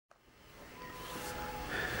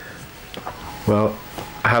Well,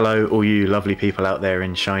 hello, all you lovely people out there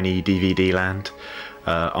in shiny DVD land.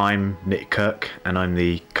 I'm Nick Kirk, and I'm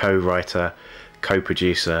the co-writer,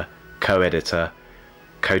 co-producer, co-editor,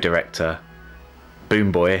 co-director,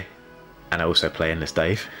 boom boy, and I also play Endless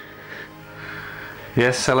Dave.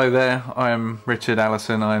 Yes, hello there. I'm Richard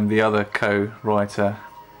Allison. I'm the other co-writer,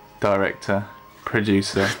 director,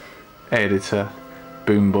 producer, editor,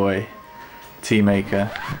 boom boy, tea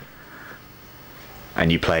maker. And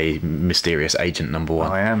you play Mysterious Agent Number One.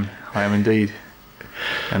 I am indeed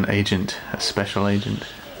an agent, a special agent.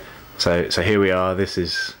 So here we are. This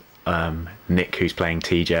is Nick, who's playing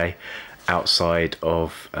TJ, outside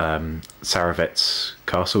of Saravet's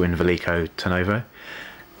castle in Veliko Turnovo.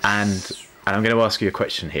 And I'm going to ask you a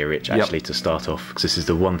question here, Rich, actually, to start off, because this is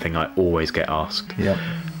the one thing I always get asked. Yep.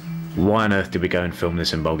 Why on earth did we go and film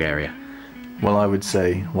this in Bulgaria? Well, I would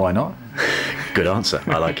say, why not? Good answer.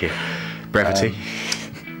 I like it. Brevity.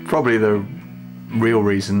 Probably the real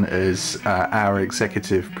reason is our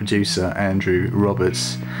executive producer, Andrew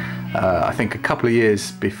Roberts. I think a couple of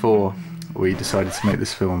years before we decided to make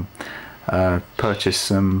this film, purchased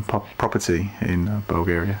some property in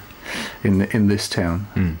Bulgaria, in this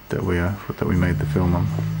town that we made the film on.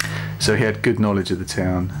 So he had good knowledge of the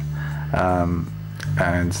town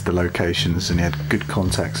and the locations, and he had good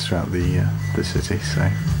contacts throughout the city. So,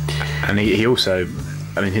 and he also,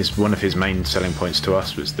 I mean, one of his main selling points to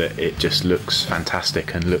us was that it just looks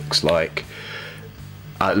fantastic and looks like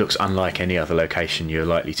it looks unlike any other location you're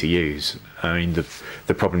likely to use. I mean,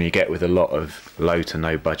 the problem you get with a lot of low to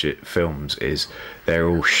no budget films is they're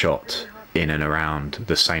all shot in and around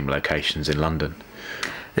the same locations in London.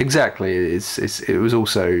 Exactly. It was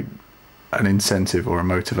also an incentive or a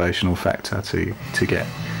motivational factor to get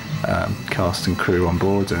cast and crew on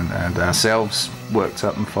board, and ourselves worked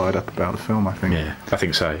up and fired up about the film. I think. Yeah, I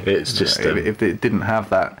think so. It's just if it didn't have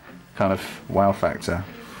that kind of wow factor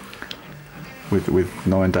with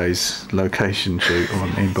 9 days location shoot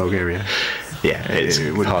in Bulgaria, yeah, it's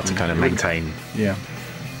hard to kind of maintain. Yeah,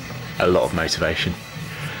 a lot of motivation.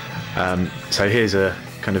 So here's a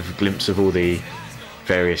kind of glimpse of all the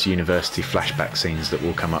various university flashback scenes that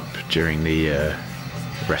will come up during the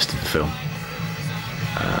rest of the film,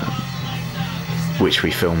 which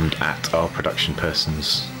we filmed at our production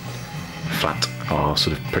person's flat, our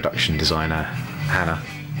sort of production designer, Hannah.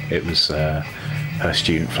 It was her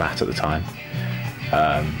student flat at the time.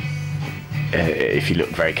 If you look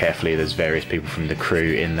very carefully, there's various people from the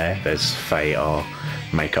crew in there. There's Faye, our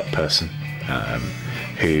makeup person,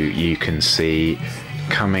 who you can see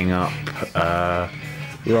coming up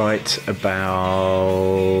right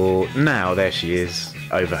about now. There she is,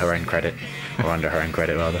 over her own credit, or under her own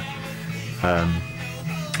credit rather.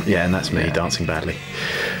 Yeah, and that's me dancing badly.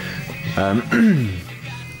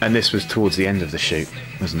 And this was towards the end of the shoot,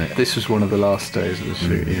 wasn't it? This was one of the last days of the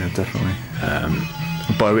shoot. Yeah, definitely.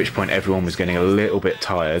 By which point everyone was getting a little bit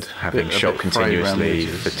tired, having shot continuously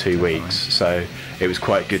for 2 weeks. So it was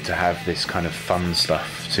quite good to have this kind of fun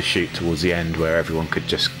stuff to shoot towards the end, where everyone could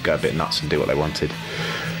just go a bit nuts and do what they wanted.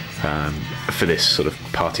 For this sort of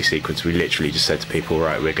party sequence, we literally just said to people,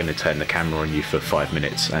 right, we're going to turn the camera on you for 5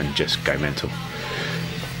 minutes and just go mental.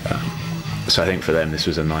 So I think for them this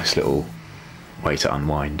was a nice little way to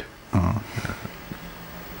unwind.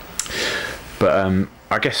 But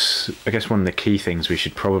I guess one of the key things we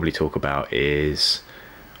should probably talk about is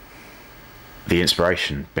the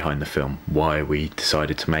inspiration behind the film, why we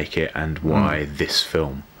decided to make it, and why this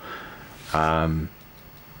film. I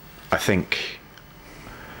think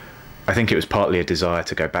it was partly a desire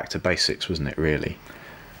to go back to basics, wasn't it, really?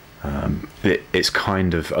 It's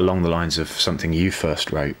kind of along the lines of something you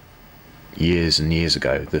first wrote years and years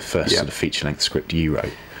ago, the first sort of feature-length script you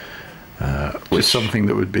wrote. Just something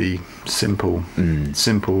that would be simple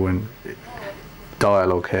and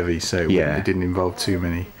dialogue heavy, so it didn't involve too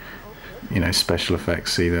many, special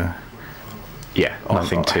effects either. Yeah,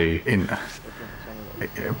 nothing too in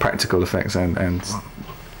practical effects and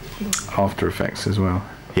after effects as well.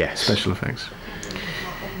 Yes, special effects.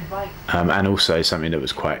 And also something that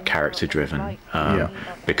was quite character driven,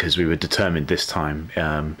 because we were determined this time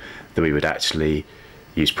that we would actually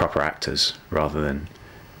use proper actors rather than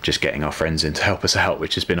just getting our friends in to help us out,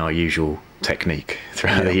 which has been our usual technique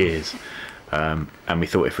throughout the years. And we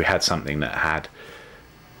thought if we had something that had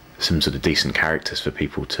some sort of decent characters for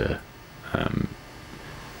people to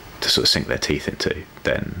sort of sink their teeth into,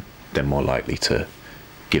 then they're more likely to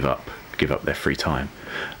give up their free time.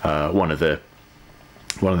 One of the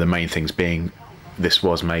main things being this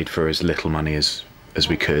was made for as little money as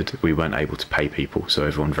we could. We weren't able to pay people, so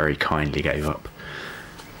everyone very kindly gave up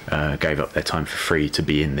their time for free to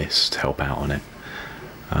be in this, to help out on it.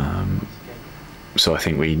 So I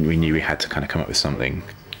think we knew we had to kind of come up with something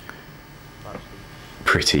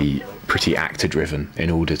pretty actor driven in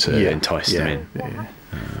order to entice them in. Yeah.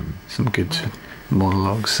 Some good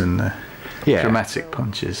monologues and dramatic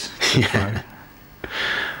punches.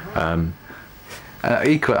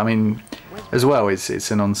 Equal, I mean, as well,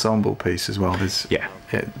 it's an ensemble piece as well.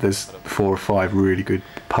 There's 4 or 5 really good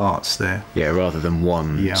parts there. Yeah, rather than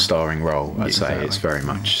one starring role, I'd say it's very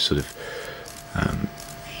much sort of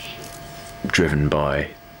driven by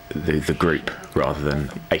the group rather than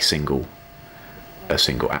a single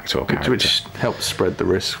actor or character, which helps spread the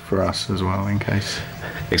risk for us as well, in case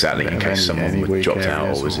someone would dropped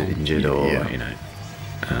out or was injured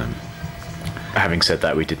having said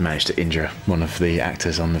that, we did manage to injure one of the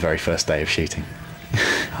actors on the very first day of shooting.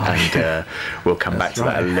 And we'll come back to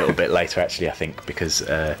that a little bit later, actually, I think, because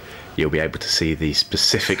you'll be able to see the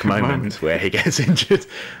specific moment where he gets injured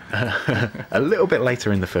a little bit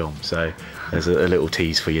later in the film. So there's a little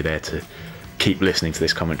tease for you there to keep listening to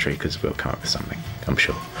this commentary, because we'll come up with something, I'm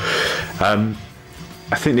sure.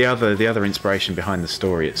 I think the other inspiration behind the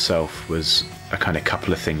story itself was a kind of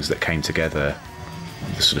couple of things that came together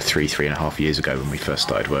sort of 3.5 years ago when we first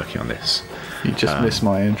started working on this. You just missed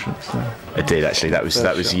my entrance there. I did, actually. That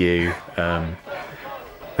was you.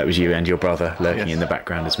 That was you and your brother lurking in the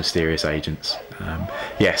background as mysterious agents.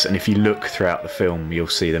 Yes, and if you look throughout the film, you'll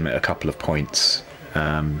see them at a couple of points.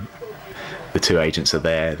 The 2 agents are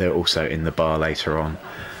there. They're also in the bar later on.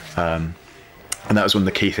 And that was one of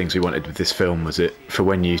the key things we wanted with this film, was it for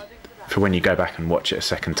when you go back and watch it a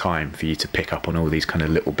second time, for you to pick up on all these kind of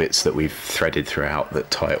little bits that we've threaded throughout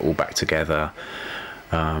that tie it all back together.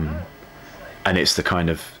 And it's the kind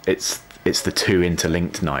of it's the 2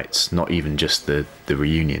 interlinked nights, not even just the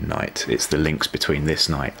reunion night. It's the links between this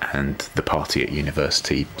night and the party at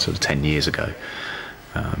university sort of 10 years ago.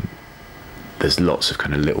 There's lots of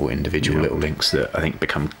kind of little individual little links that I think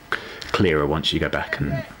become clearer once you go back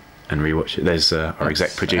and rewatch it. There's our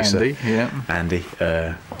exec producer, Andy.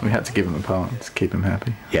 We had to give him a part to keep him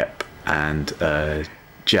happy. Yep. And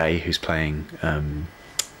Jay, who's playing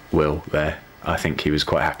Will there, I think he was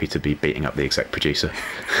quite happy to be beating up the exec producer.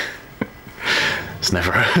 It's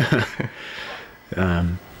never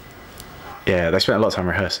they spent a lot of time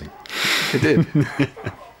rehearsing. They did.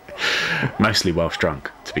 Mostly whilst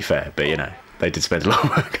drunk, to be fair, but they did spend a lot of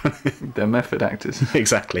work on it. They're method actors.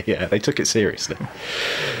 Exactly, yeah. They took it seriously.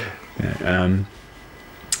 But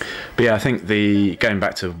I think going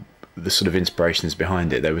back to the sort of inspirations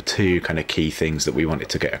behind it, there were 2 kind of key things that we wanted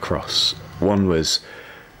to get across. One was,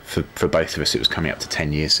 for both of us, it was coming up to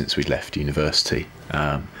 10 years since we'd left university.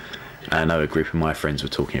 And I know a group of my friends were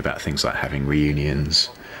talking about things like having reunions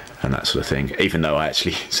and that sort of thing, even though I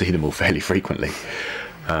actually see them all fairly frequently.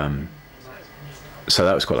 So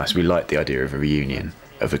that was quite nice. We liked the idea of a reunion,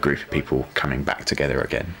 of a group of people coming back together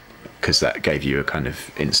again, because that gave you a kind of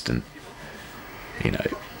instant,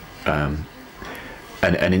 an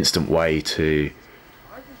instant way to...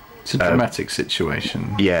 It's a dramatic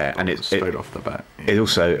situation. Yeah, and it's straight off the bat. It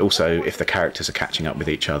also, if the characters are catching up with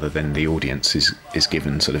each other, then the audience is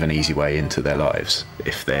given sort of an easy way into their lives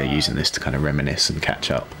if they're using this to kind of reminisce and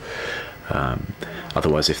catch up.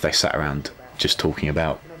 Otherwise, if they sat around just talking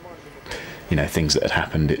about things that had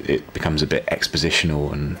happened, it becomes a bit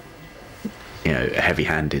expositional and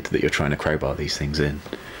heavy-handed that you're trying to crowbar these things in.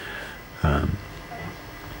 And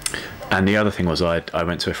the other thing was I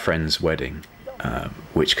went to a friend's wedding,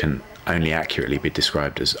 which can only accurately be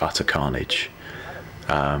described as utter carnage.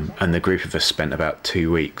 And the group of us spent about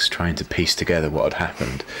 2 weeks trying to piece together what had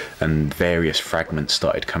happened, and various fragments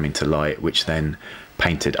started coming to light, which then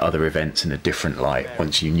painted other events in a different light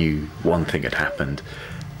once you knew one thing had happened,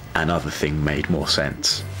 another thing made more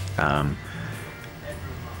sense. And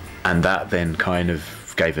that then kind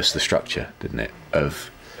of gave us the structure, didn't it,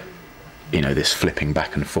 of this flipping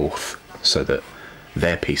back and forth, so that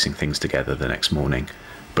they're piecing things together the next morning,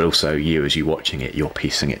 but also you, as you're watching it, you're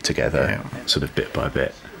piecing it together sort of bit by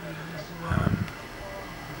bit.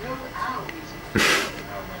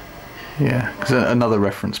 Because another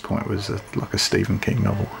reference point was like a Stephen King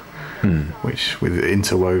novel, which with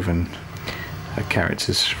interwoven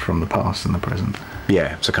characters from the past and the present.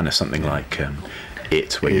 So kind of something like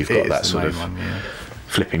It, where you've got that sort of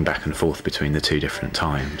flipping back and forth between the 2 different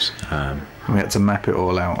times. We had to map it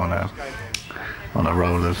all out on a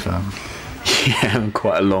roll of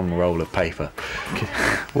quite a long roll of paper.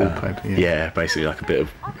 Wallpaper. Basically like a bit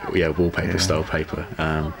of wallpaper style paper.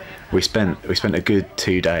 We spent a good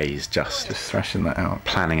 2 days just thrashing that out,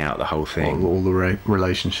 planning out the whole thing, all the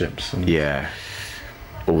relationships and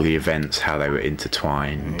all the events, how they were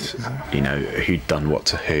intertwined, who'd done what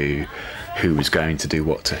to who, who was going to do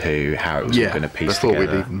what to who, how it was all going to piece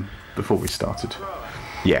together. Before we started.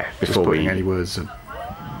 Yeah, before just putting any words of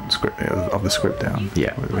the script down.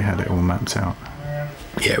 Yeah, we had it all mapped out.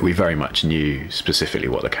 Yeah, we very much knew specifically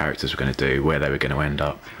what the characters were going to do, where they were going to end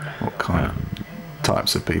up, what kind of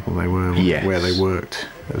types of people they were, yes. where they worked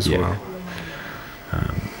as well.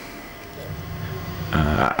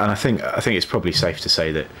 And I think it's probably safe to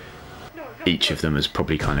say that each of them has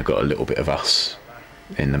probably kind of got a little bit of us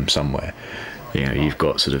in them somewhere. You know, you've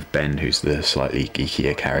got sort of Ben, who's the slightly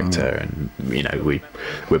geekier character, and you know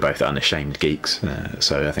we're both unashamed geeks,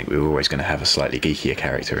 so I think we were always going to have a slightly geekier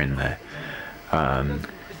character in there.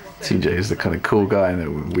 TJ is the kind of cool guy that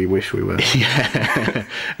we wish we were. Yeah,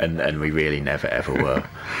 and we really never ever were.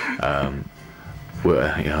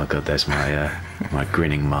 Oh god, there's my my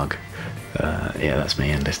grinning mug. Yeah, that's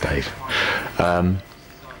me, Endless Dave.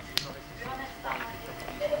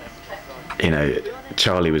 You know,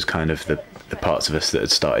 Charlie was kind of the parts of us that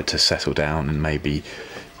had started to settle down and maybe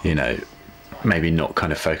not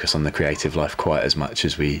kind of focus on the creative life quite as much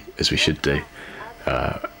as we should do.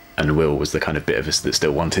 And Will was the kind of bit of us that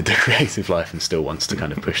still wanted the creative life and still wants to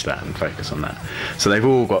kind of push that and focus on that. So they've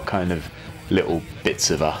all got kind of little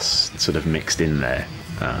bits of us sort of mixed in there.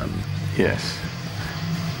 Yes.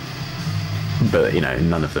 But, you know,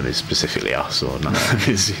 none of them is specifically us, or none of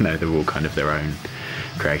them is, you know, they're all kind of their own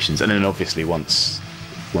creations. And then obviously once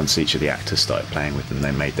each of the actors started playing with them,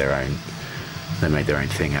 they made their own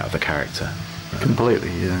thing out of the character.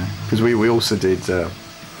 Completely, yeah. Because we also did,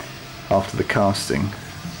 after the casting,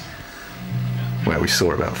 where we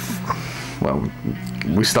saw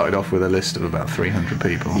we started off with a list of about 300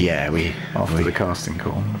 people. Yeah, after the casting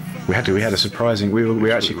call. We had a surprising. We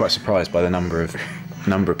were actually quite surprised by the number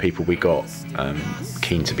of people we got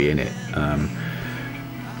keen to be in it.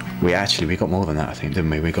 We got more than that, I think, didn't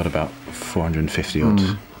we? We got about 450 odd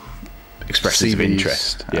expressions CVs, of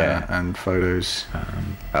interest. Yeah, and photos.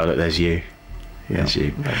 Oh, look, there's you. Yeah, there's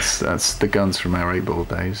you. That's the guns from our 8-ball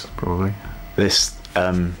days, probably. This,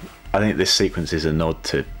 I think this sequence is a nod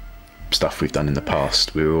to stuff we've done in the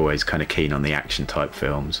past. We were always kind of keen on the action type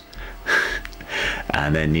films.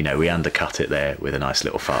 And then, you know, we undercut it there with a nice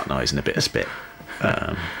little fart noise and a bit of spit.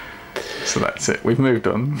 So that's it. We've moved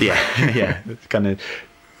on. Yeah, yeah. It's kind of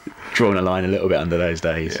drawn a line a little bit under those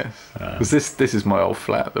days. Yes. Because this is my old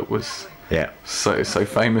flat that was so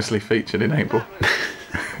famously featured in April.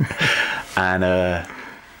 And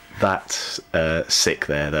that sick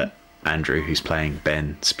there that Andrew, who's playing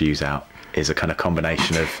Ben, spews out is a kind of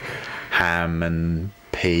combination of ham and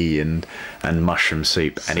pea and mushroom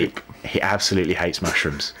soup. And he absolutely hates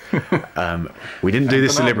mushrooms. We didn't do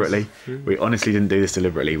this deliberately. We honestly didn't do this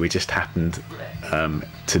deliberately. We just happened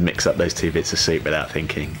to mix up those two bits of soup without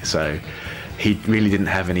thinking. So he really didn't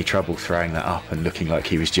have any trouble throwing that up and looking like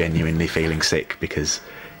he was genuinely feeling sick because,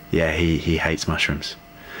 yeah, he hates mushrooms.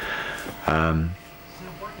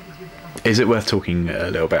 Is it worth talking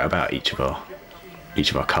a little bit about each of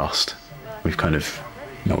our cast? We've kind of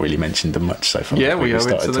not really mentioned them much so far. Yeah, we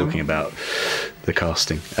started talking about the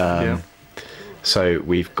casting. So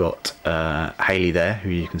we've got Hayley there,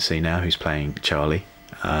 who you can see now, who's playing Charlie,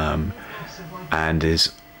 and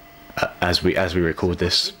is as we record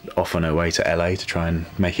this, off on her way to LA to try and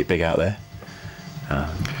make it big out there.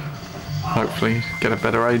 Hopefully, get a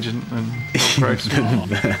better agent than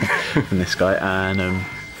this guy. And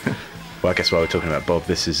well, I guess while we're talking about Bob,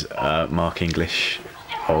 this is Mark English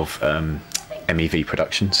of MEV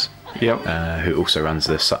Productions, who also runs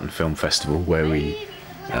the Sutton Film Festival, where we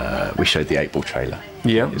showed the 8-ball trailer.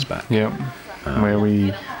 Years back. Where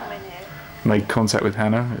we made contact with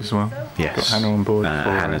Hannah as well. Yes, got Hannah on board.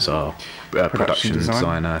 Hannah's our production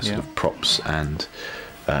designer, sort of props and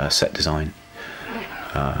set design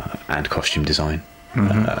and costume design.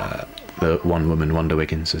 The one-woman Wonder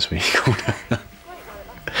Wiggins, as we called her.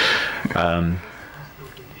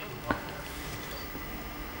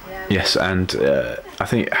 Yes, and I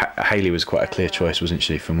think Hayley was quite a clear choice, wasn't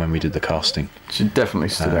she, from when we did the casting? She definitely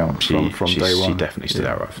stood out from day one. She definitely stood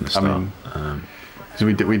out right from the start. I mean, so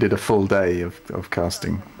we did a full day of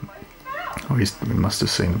casting. We must have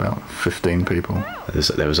seen about 15 people.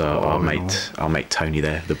 There was our mate Tony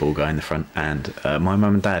there, the ball guy in the front, and my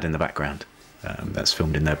mum and dad in the background. That's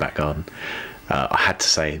filmed in their back garden. I had to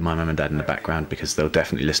say my mum and dad in the background because they'll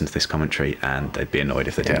definitely listen to this commentary and they'd be annoyed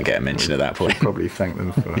if they didn't get a mention at that point. Probably thank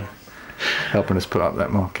them for helping us put up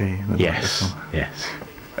that marquee. Yes.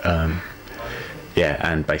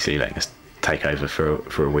 And basically letting us take over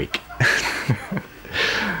for a week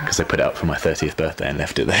because they put it up for my 30th birthday and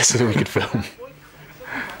left it there so that we could film.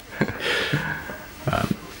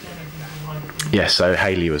 Yeah, so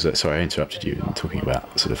Hayley was... sorry, I interrupted you in talking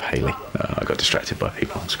about sort of Hayley. I got distracted by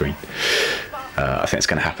people on screen. I think it's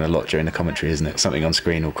going to happen a lot during the commentary, isn't it? Something on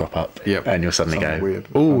screen will crop up, and you'll suddenly go,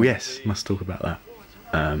 "Oh, yes, must talk about that."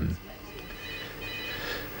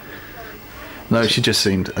 No, she just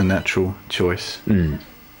seemed a natural choice.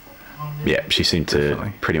 Yeah, she seemed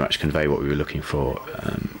to pretty much convey what we were looking for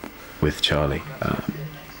with Charlie.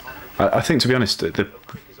 I think, to be honest,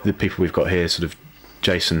 the people we've got here, sort of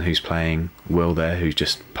Jason, who's playing Will there, who's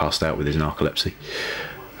just passed out with his narcolepsy.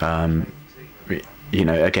 You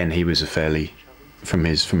know, again, he was a fairly... From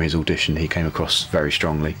his audition, he came across very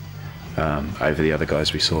strongly over the other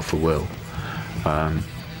guys we saw for Will.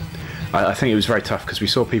 I think it was very tough because we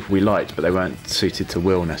saw people we liked, but they weren't suited to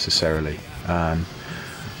Will necessarily.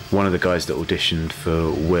 One of the guys that auditioned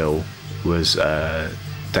for Will was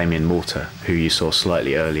Damien Mortar, who you saw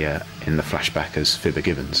slightly earlier in the flashback as Fibber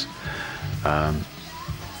Gibbons. And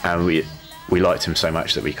we liked him so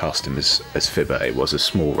much that we cast him as Fibber. It was a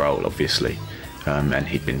small role, obviously. And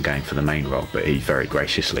he'd been going for the main role, but he very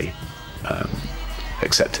graciously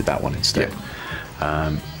accepted that one instead.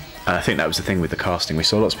 And I think that was the thing with the casting. We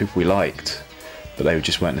saw lots of people we liked, but they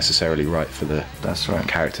just weren't necessarily right for the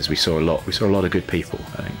characters. We saw a lot of good people,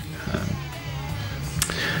 I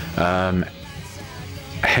think.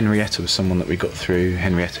 Henrietta was someone that we got through.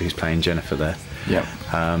 Henrietta, who's playing Jennifer there.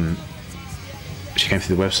 She came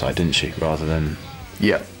through the website, didn't she, rather than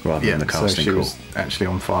the casting call. Was actually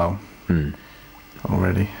on file.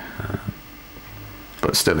 Already,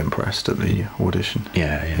 but still impressed at the audition.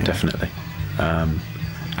 Yeah, definitely.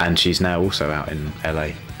 And she's now also out in LA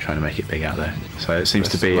trying to make it big out there. So it seems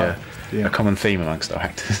to be a common theme amongst our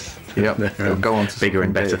actors. They'll go on to bigger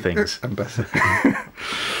and better things. And better.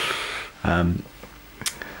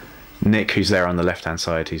 Nick, who's there on the left-hand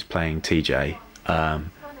side, who's playing TJ,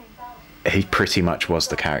 he pretty much was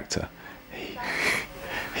the character.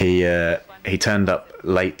 He turned up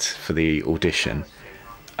late for the audition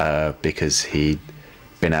because he'd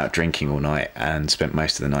been out drinking all night and spent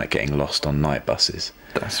most of the night getting lost on night buses.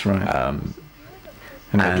 That's right.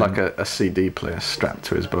 And he had like a CD player strapped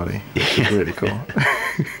to his body. Really cool.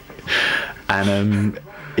 And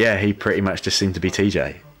he pretty much just seemed to be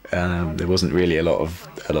TJ. There wasn't really a lot of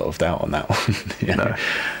doubt on that one. No.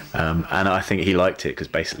 And I think he liked it because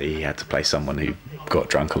basically he had to play someone who got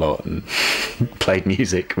drunk a lot and played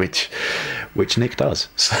music, which Nick does.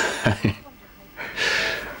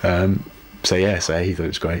 So he thought it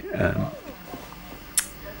was great.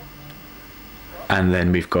 And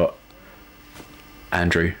then we've got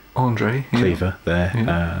Andre Cleaver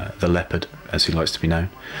there, the leopard, as he likes to be known,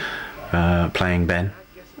 playing Ben.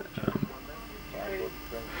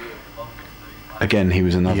 Again, he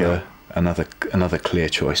was another clear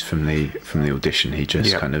choice from the audition. He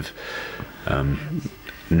just kind of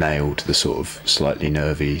nailed the sort of slightly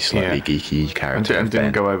nervy, slightly geeky character. And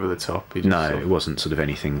didn't go over the top. It wasn't sort of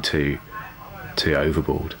anything too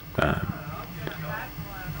overboard.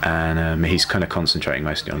 And he's kind of concentrating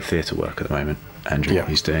mostly on theatre work at the moment. Andrew,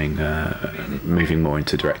 he's doing moving more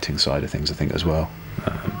into directing side of things, I think, as well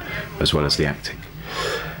as the acting.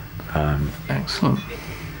 Excellent.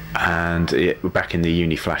 And we're back in the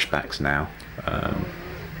uni flashbacks now,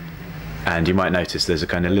 and you might notice there's a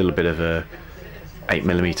kind of little bit of a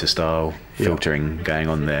 8mm style filtering going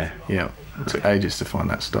on there. It took ages to find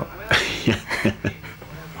that stop.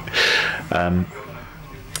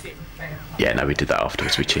 No, we did that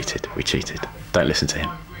afterwards. We cheated. Don't listen to him.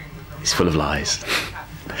 He's full of lies.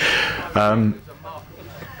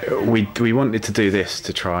 We wanted to do this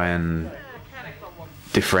to try and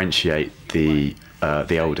differentiate the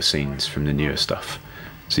older scenes from the newer stuff.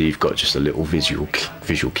 So you've got just a little visual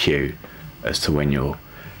cue as to when you're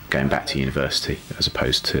going back to university, as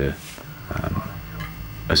opposed to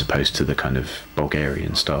the kind of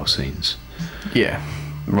Bulgarian style scenes.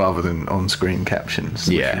 Rather than on-screen captions.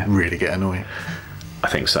 Really get annoying. I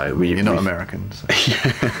think so. You're not American. So.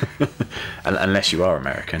 Unless you are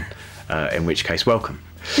American, in which case, welcome.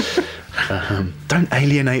 Don't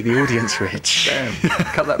alienate the audience, Rich. Damn,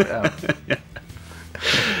 cut that bit out.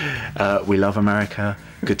 We love America.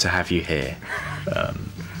 Good to have you here.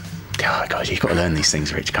 God, you've got to learn these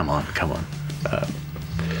things, Rich. Come on.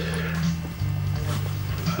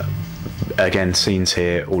 Again, scenes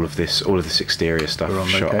here. All of this exterior stuff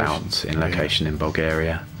shot out in location in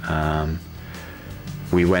Bulgaria.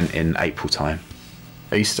 We went in April time.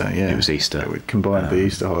 Easter, It was Easter. We combined the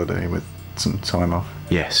Easter holiday with some time off.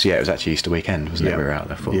 Yes, it was actually Easter weekend, wasn't it? We were out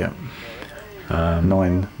there for.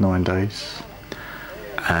 9 days.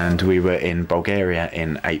 And we were in Bulgaria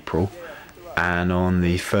in April, and on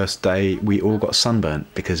the first day we all got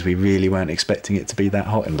sunburnt because we really weren't expecting it to be that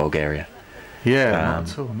hot in Bulgaria. Yeah, not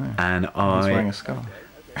at all. No. And He's wearing a scarf.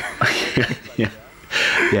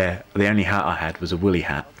 yeah. The only hat I had was a woolly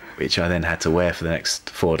hat, which I then had to wear for the next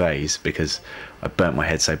 4 days because I burnt my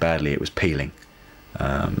head so badly it was peeling.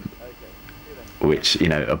 Which, you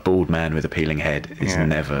know, a bald man with a peeling head is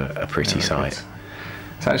never a pretty sight.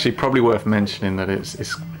 It's actually probably worth mentioning that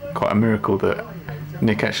it's quite a miracle that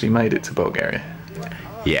Nick actually made it to Bulgaria.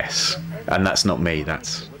 Yes, and that's not me,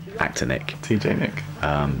 that's actor Nick. TJ Nick.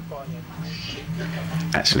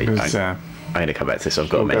 Actually, I'm going to come back to this. I've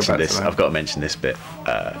got to mention this. I've got to mention this bit.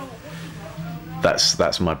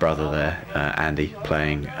 That's my brother there, Andy,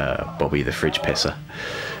 playing Bobby the fridge pisser.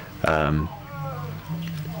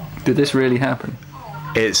 Did this really happen?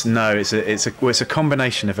 It's a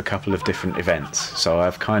combination of a couple of different events. So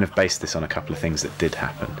I've kind of based this on a couple of things that did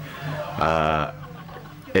happen.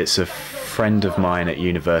 It's a friend of mine at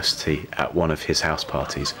university at one of his house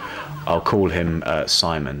parties. I'll call him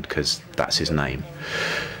Simon because that's his name.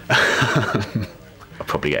 I'll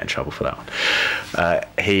probably get in trouble for that one.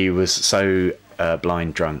 He was so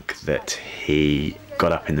blind drunk that he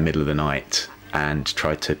got up in the middle of the night and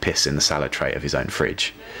tried to piss in the salad tray of his own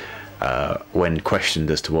fridge. When questioned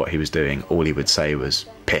as to what he was doing, all he would say was,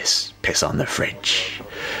 piss on the fridge.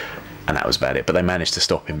 And that was about it. But they managed to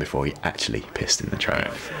stop him before he actually pissed in the tray.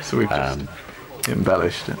 So we've just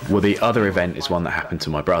embellished it. Well, the other event is one that happened to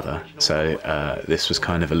my brother. So this was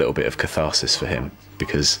kind of a little bit of catharsis for him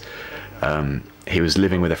because he was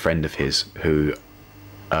living with a friend of his who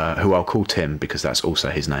I'll call Tim because that's also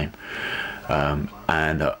his name.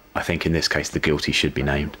 And I think in this case the guilty should be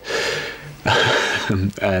named.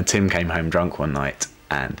 Tim came home drunk one night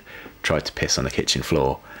and tried to piss on the kitchen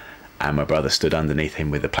floor, and my brother stood underneath him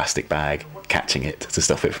with a plastic bag catching it to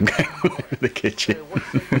stop it from going all over the kitchen.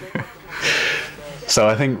 So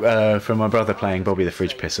I think for my brother playing Bobby the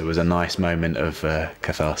fridge pisser was a nice moment of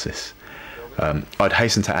catharsis. I'd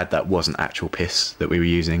hasten to add that wasn't actual piss that we were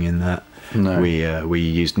using in that. No. We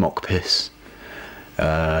used mock piss,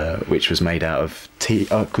 which was made out of tea.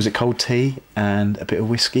 Was it cold tea and a bit of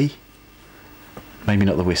whiskey? Maybe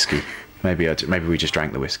not the whiskey. Maybe we just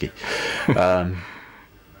drank the whiskey.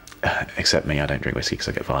 Except me, I don't drink whiskey because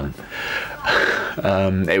I get violent.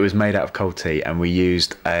 It was made out of cold tea, and we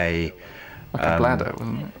used a bladder,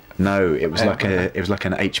 wasn't it? No, it was like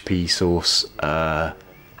an HP sauce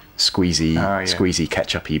squeezy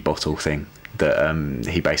ketchup-y bottle thing that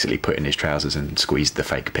he basically put in his trousers and squeezed the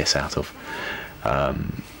fake piss out of.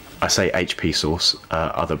 I say HP sauce.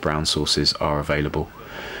 Other brown sauces are available.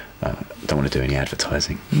 Don't want to do any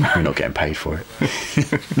advertising. We're not getting paid for it.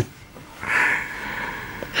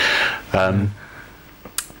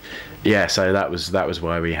 Yeah, so that was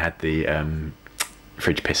why we had the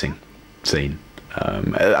fridge pissing scene.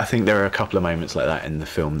 I think there are a couple of moments like that in the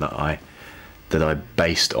film that I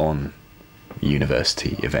based on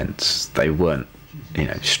university events. They weren't,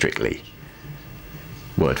 strictly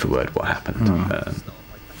word for word what happened.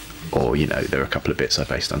 Or, there are a couple of bits I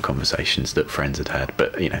based on conversations that friends had had.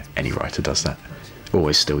 But, any writer does that.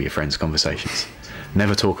 Always steal your friends' conversations.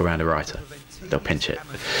 Never talk around a writer. They'll pinch it.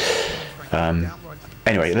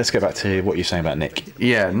 Anyway, let's go back to what you're saying about Nick.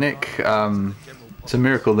 Yeah, Nick, it's a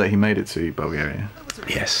miracle that he made it to Bulgaria.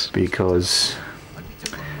 Yes. Because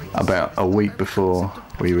about a week before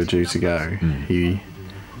we were due to go, he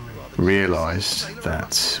realised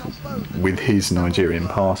that with his Nigerian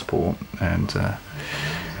passport and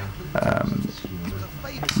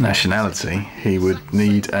nationality, he would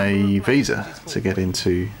need a visa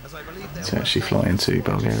to actually fly into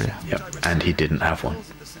Bulgaria. Yep, and he didn't have one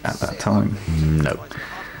at that time. No.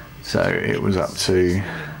 So it was up to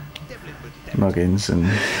Muggins and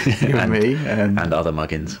you and me and other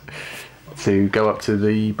Muggins to go up to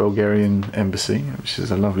the Bulgarian embassy, which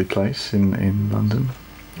is a lovely place in London,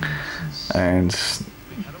 and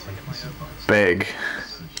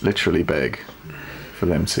literally beg for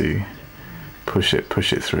them to push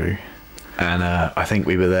it through. And I think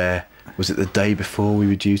we were there. Was it the day before we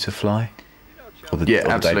were due to fly?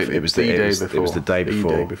 Absolutely. It was the day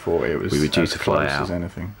before. It was we were due to fly out. As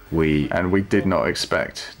anything. We did not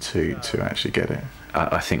expect to actually get it.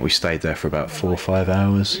 I think we stayed there for about 4 or 5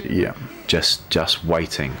 hours. Yeah. Just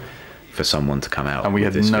waiting for someone to come out. And we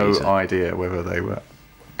had no visa. idea whether they were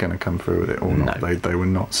going to come through with it or not. No. They were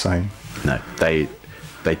not saying. No, they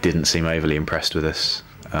didn't seem overly impressed with us.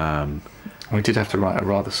 We did have to write a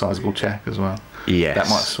rather sizable cheque as well. Yes. That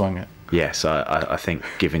might have swung it. Yes, I think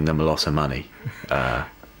giving them a lot of money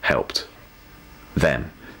helped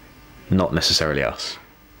them, not necessarily us.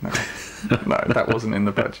 No, that wasn't in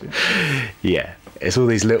the budget. Yeah, It's all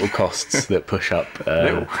these little costs that push up.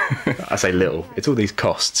 Little. I say little. It's all these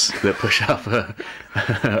costs that push up a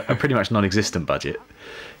pretty much non-existent budget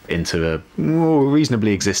into a more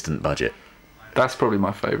reasonably existent budget. That's probably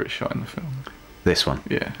my favourite shot in the film. This one.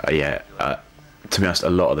 Yeah. Yeah. To be honest, a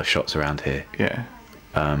lot of the shots around here. Yeah.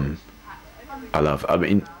 I love. I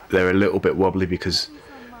mean, they're a little bit wobbly because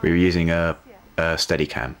we were using a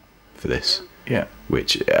Steadicam for this. Yeah.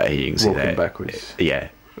 Which you can see Walking there. backwards. Yeah.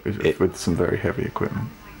 With some very heavy equipment.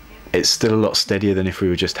 It's still a lot steadier than if we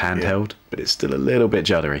were just handheld, but it's still a little bit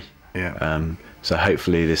juddery. Yeah. So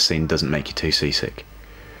hopefully this scene doesn't make you too seasick.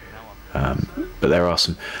 But there are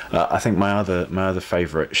some. I think my other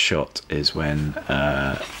favourite shot is when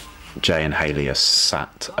Jay and Hayley are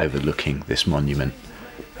sat overlooking this monument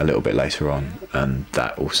a little bit later on, and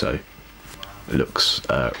that also looks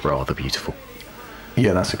rather beautiful.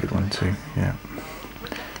 Yeah, that's a good one too. Yeah.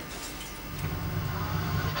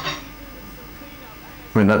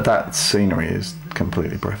 I mean, that scenery is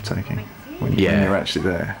completely breathtaking when you're actually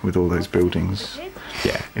there with all those buildings in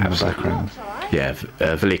the background. Yeah,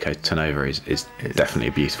 Veliko Trnava is definitely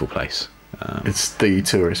a beautiful place. It's the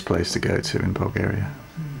tourist place to go to in Bulgaria.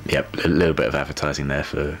 Yep, a little bit of advertising there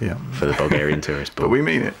for the Bulgarian tourist. But we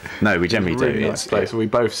mean it. No, we generally it's a really do. Nice place. We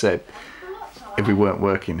both said if we weren't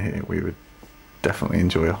working here, we would definitely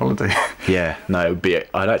enjoy a holiday. Yeah, no, it would be.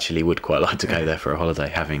 I'd actually would quite like to go there for a holiday,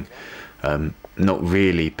 having not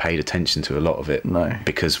really paid attention to a lot of it. No,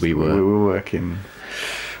 because we were working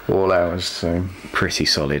all hours, so pretty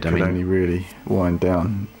solid. I mean, only really wind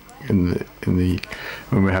down in the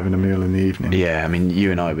when we're having a meal in the evening. Yeah, I mean,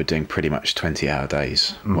 you and I were doing pretty much 20-hour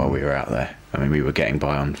days while we were out there. I mean, we were getting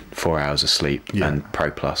by on 4 hours of sleep and Pro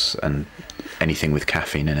Plus and anything with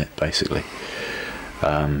caffeine in it, basically.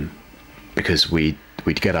 Because we'd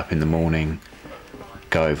get up in the morning,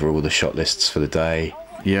 go over all the shot lists for the day.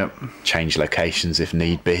 Yep. Change locations if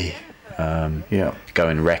need be. Go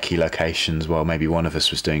in recce locations while maybe one of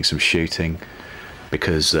us was doing some shooting,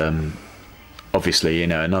 because obviously, you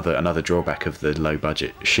know, another drawback of the low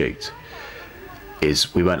budget shoot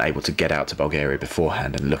is we weren't able to get out to Bulgaria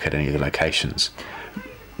beforehand and look at any of the locations.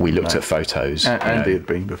 We looked at photos. Andy had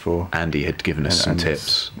been before. Andy had given us some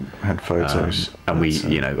tips. Had photos. And we,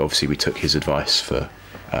 you know, obviously we took his advice for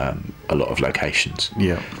a lot of locations.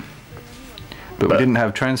 Yeah. But we didn't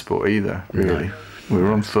have transport either, really. No. We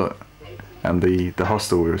were on foot. And the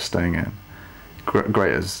hostel we were staying in,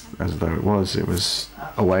 great as though it was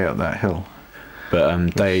away up that hill.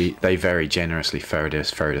 But they very generously ferried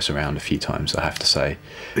us around a few times, I have to say.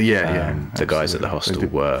 Yeah, the guys at the hostel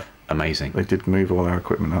were amazing. They did move all our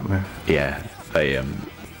equipment up there. Yeah,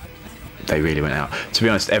 they really went out. To be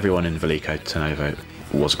honest, everyone in Veliko Trnava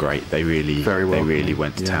was great. They really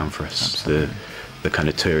went to town for us. Absolutely. The kind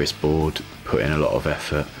of tourist board put in a lot of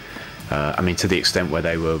effort. I mean, to the extent where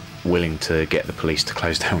they were willing to get the police to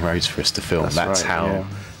close down roads for us to film. That's how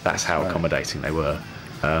accommodating they were.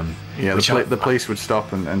 The police would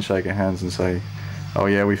stop and shake our hands and say, "Oh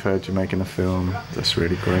yeah, we've heard you're making a film. That's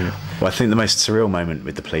really great." Well, I think the most surreal moment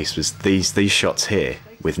with the police was these shots here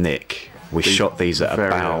with Nick. We shot these at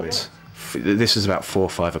about this was about 4 or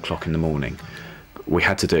 5 o'clock in the morning. We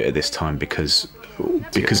had to do it at this time because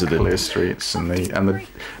of the clear streets and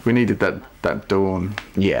we needed that dawn.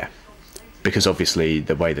 Yeah. Because obviously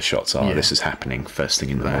the way the shots are, this is happening first thing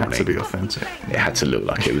in the morning. It had to be authentic. It had to look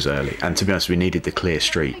like it was early. And to be honest, we needed the clear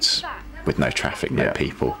streets with no traffic, no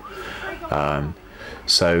people.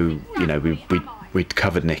 So, you know, we'd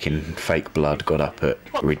covered Nick in fake blood, got up at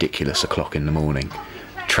ridiculous o'clock in the morning,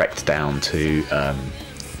 trekked down to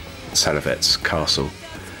Salavet's castle,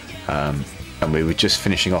 and we were just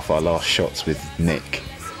finishing off our last shots with Nick,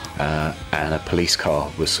 and a police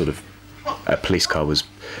car was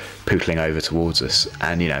pootling over towards us,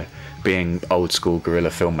 and you know, being old school guerrilla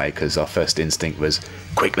filmmakers, our first instinct was,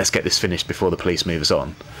 quick, let's get this finished before the police move us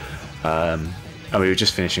on. And we were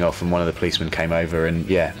just finishing off, and one of the policemen came over and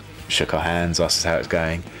shook our hands, asked us how it was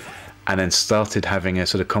going, and then started having a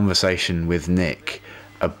sort of conversation with Nick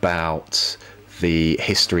about the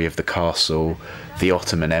history of the castle, the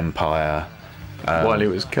Ottoman Empire. While he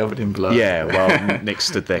was covered in blood. Yeah, well, Nick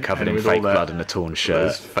stood there covered in fake blood and a torn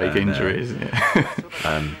shirt. Fake injuries.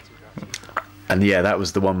 And that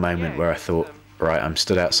was the one moment where I thought, right, I'm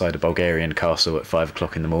stood outside a Bulgarian castle at 5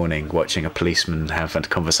 o'clock in the morning watching a policeman have a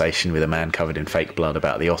conversation with a man covered in fake blood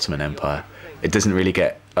about the Ottoman Empire. It doesn't really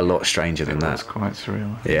get a lot stranger than that. It's quite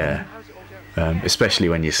surreal. Yeah. Especially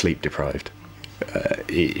when you're sleep deprived.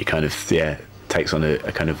 It kind of, takes on a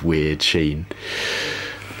kind of weird sheen.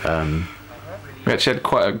 We actually had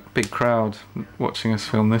quite a big crowd watching us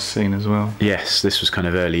film this scene as well. Yes, this was kind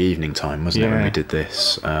of early evening time, wasn't it, when we did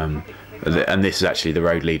this? And this is actually the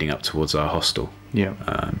road leading up towards our hostel, Yeah.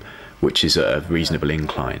 which is at a reasonable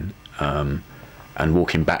incline. And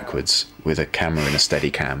walking backwards with a camera and a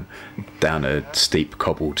steady cam down a steep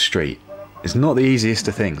cobbled street is not the easiest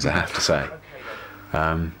of things, I have to say.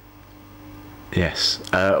 Yes,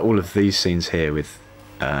 all of these scenes here with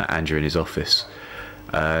Andrew in his office.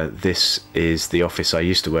 This is the office I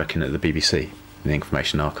used to work in at the BBC, in the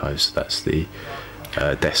Information Archives. That's the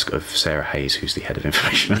desk of Sarah Hayes, who's the head of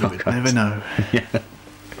Information Archives. Never know. Yeah.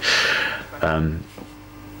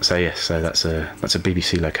 So yes, so that's a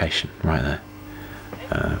BBC location right there.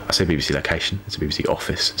 I say BBC location. It's a BBC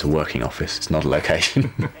office. It's a working office. It's not a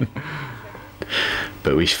location.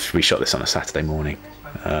 But we shot this on a Saturday morning,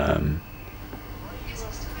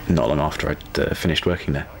 not long after I'd finished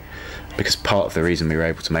working there, because part of the reason we were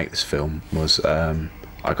able to make this film was I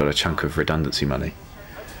got a chunk of redundancy money,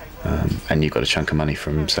 and you got a chunk of money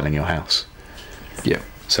from selling your house. Yeah.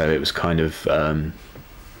 So it was kind of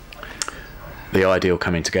the ideal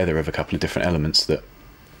coming together of a couple of different elements that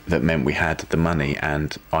meant we had the money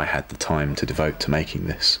and I had the time to devote to making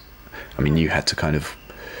this. I mean, you had the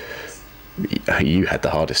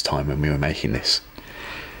hardest time when we were making this.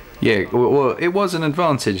 Yeah, well, it was an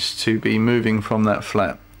advantage to be moving from that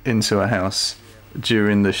flat into a house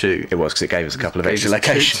during the shoot. It was, because it gave us a couple of extra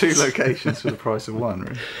locations. Two locations for the price of one,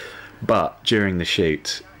 really. But during the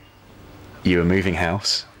shoot, you were moving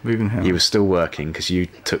house. You were still working because you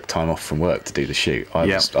took time off from work to do the shoot. I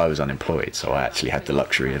was unemployed, so I actually had the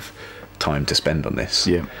luxury of time to spend on this.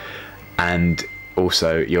 Yeah. And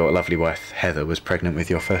also, your lovely wife Heather was pregnant with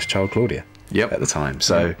your first child, Claudia. Yep. At the time,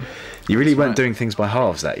 so you really weren't doing things by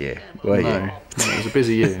halves that year, were you? No, it was a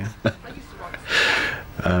busy year.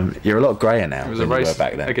 You're a lot greyer now It was than a race you were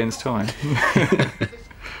back then. against time,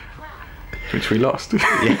 which we lost.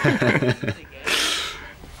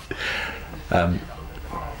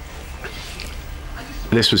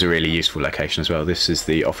 This was a really useful location as well. This is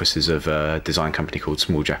the offices of a design company called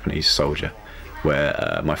Small Japanese Soldier,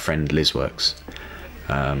 where my friend Liz works.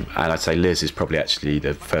 And I'd say Liz is probably actually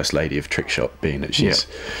the first lady of Trick Shot, being that she's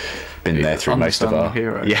been there through most of our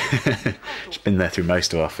hero. Yeah, she's been there through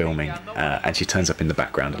most of our filming, and she turns up in the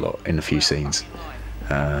background a lot in a few scenes.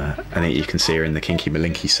 I think you can see her in the Kinky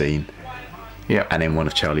Malinky scene. Yeah. And in one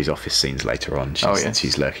of Charlie's office scenes later on,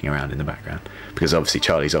 she's lurking around in the background, because obviously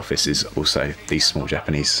Charlie's office is also these Small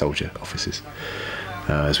Japanese Soldier offices.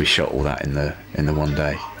 As we shot all that in the one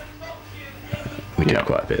day, we did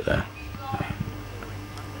quite a bit there.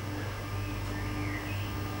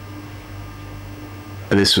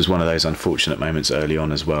 This was one of those unfortunate moments early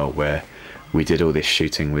on as well, where we did all this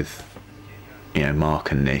shooting with,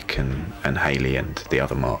 Mark and Nick and Hayley and the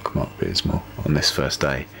other Mark Beardsmore on this first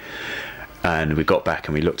day. And we got back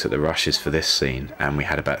and we looked at the rushes for this scene, and we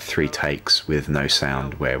had about 3 takes with no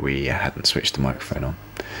sound where we hadn't switched the microphone on.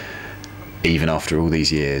 Even after all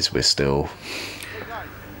these years, we're still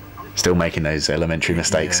making those elementary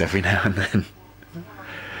mistakes every now and then.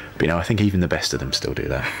 But I think even the best of them still do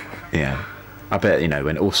that. Yeah. I bet,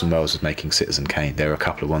 when Orson Welles was making Citizen Kane, there were a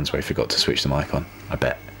couple of ones where he forgot to switch the mic on. I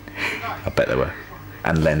bet there were.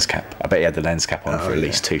 And lens cap. I bet he had the lens cap on for at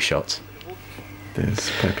least 2 shots. There's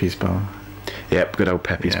Pepe's Bar. Yep, good old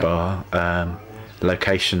Pepe's Bar.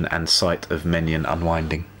 Location and site of Menyon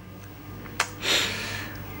Unwinding.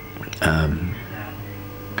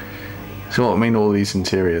 So I mean, all these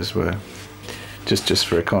interiors were just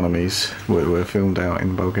for economies were filmed out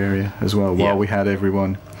in Bulgaria as well, while we had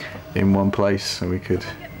everyone in one place, so we could.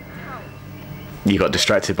 You got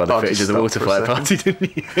distracted by the footage of the water flight party,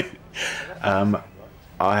 didn't you?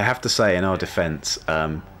 I have to say, in our defence,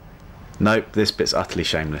 nope, this bit's utterly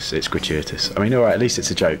shameless. It's gratuitous. I mean, all right, at least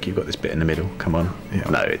it's a joke. You've got this bit in the middle. Come on. Yeah.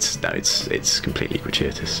 No, it's completely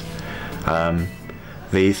gratuitous.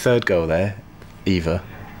 The third girl there, Eva,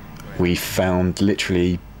 we found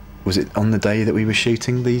literally. Was it on the day that we were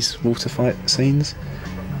shooting these water fight scenes?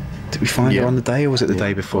 Did we find her on the day, or was it the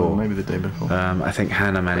day before? Well, maybe the day before. I think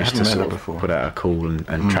Hannah managed to sort of put out a call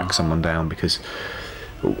and track someone down, because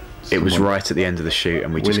it was right at the end of the shoot,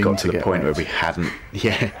 and we just got to the point where we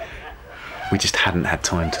just hadn't had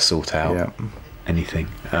time to sort out anything.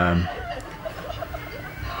 But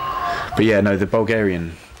yeah, no, the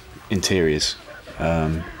Bulgarian interiors,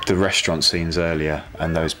 the restaurant scenes earlier,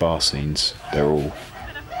 and those bar scenes, they were all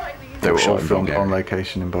filmed on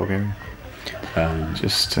location in Bulgaria.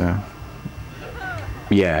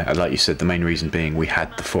 Yeah, like you said, the main reason being we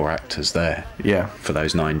had the 4 actors there for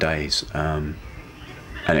those 9 days, and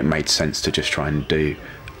it made sense to just try and do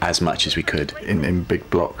as much as we could in big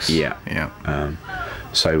blocks.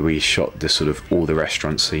 So we shot the sort of all the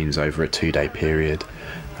restaurant scenes over a 2-day period,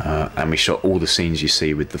 and we shot all the scenes you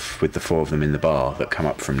see with the 4 of them in the bar that come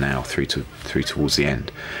up from now through towards the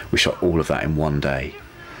end. We shot all of that in 1 day,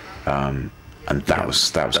 and that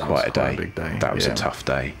was quite a day. Big day. That was a tough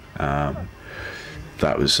day.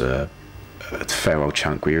 That was a fair old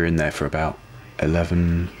chunk. We were in there for about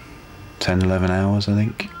 10, 11 hours, I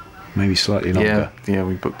think, maybe slightly longer. Yeah,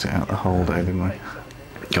 we booked it out the whole day, didn't we?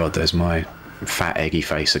 God, there's my fat eggy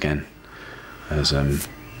face again as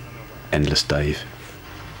Endless Dave.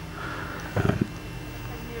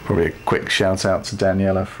 Probably a quick shout out to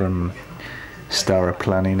Daniela from Stara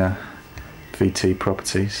Planina VT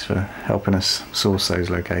Properties for helping us source those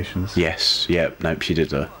locations. Yes, yeah, nope, she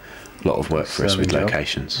did a lot of work for us with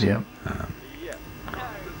locations. Yeah.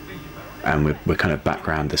 And we're kind of back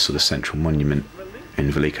around this sort of central monument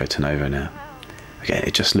in Veliko Tarnovo now. Again,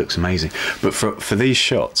 it just looks amazing. But for these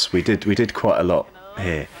shots, we did quite a lot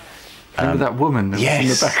here. Remember that woman that was in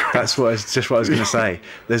the background? That's what I was going to say.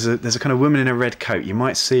 There's a kind of woman in a red coat. You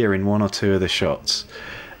might see her in 1 or 2 of the shots,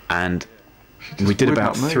 and we did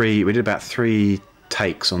about 3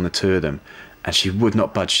 takes on the 2 of them, and she would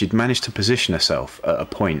not budge. She'd managed to position herself at a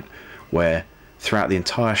point where throughout the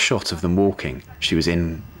entire shot of them walking, she was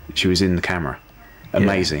in the camera.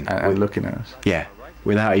 Amazing. Yeah, and looking at us. Yeah,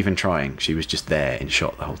 without even trying, she was just there in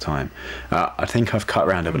shot the whole time. I think I've cut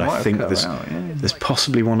around her, but I think there's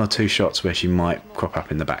possibly 1 or 2 shots where she might crop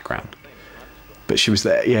up in the background. But she was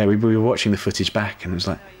there. Yeah, we were watching the footage back, and it was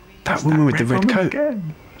like, that woman with the red coat.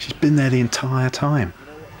 Again. She's been there the entire time.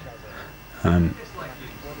 But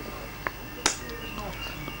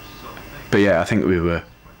yeah, I think we were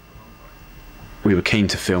keen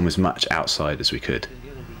to film as much outside as we could,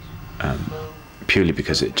 purely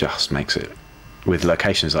because it just makes it, with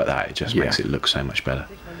locations like that, it just makes it look so much better,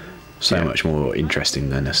 much more interesting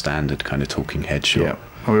than a standard kind of talking head shot. Yeah,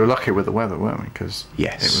 well, we were lucky with the weather, weren't we? Because it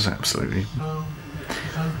yes, was absolutely.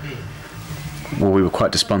 Well, we were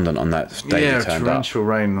quite despondent on that day. Yeah, we turned torrential up.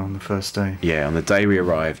 rain on the first day. Yeah, on the day we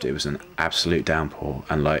arrived, it was an absolute downpour,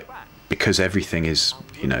 and like, because everything is,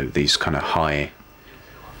 these kind of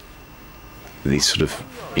these sort of,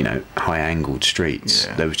 high-angled streets.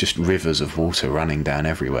 Yeah. There was just rivers of water running down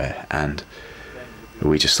everywhere, and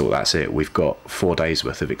we just thought, that's it. We've got 4 days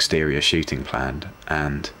worth of exterior shooting planned,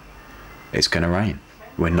 and it's going to rain.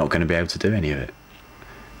 We're not going to be able to do any of it.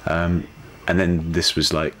 And then this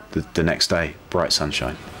was like the next day, bright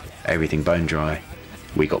sunshine, everything bone dry.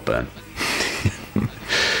 We got burnt.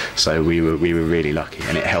 So we were really lucky,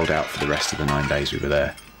 and it held out for the rest of the 9 days we were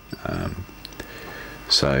there.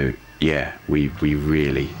 So yeah, we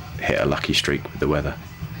really hit a lucky streak with the weather,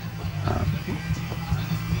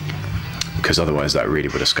 because otherwise that really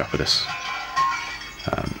would have scuppered us.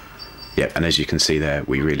 Yeah, and as you can see there,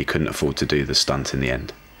 we really couldn't afford to do the stunt in the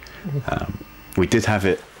end. We did have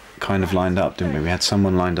it kind of lined up, didn't we? We had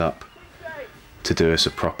someone lined up to do us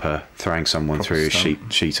a proper throwing someone through a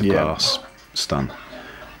sheet of glass stunt.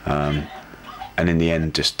 And in the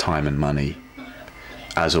end, just time and money,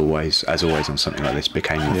 as always on something like this,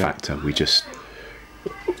 became the factor.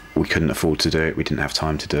 We couldn't afford to do it. We didn't have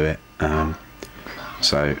time to do it.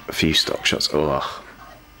 So a few stock shots. Oh,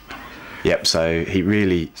 yep. So he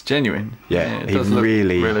really, it's genuine. Yeah, it he does look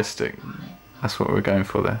really realistic. That's what we're going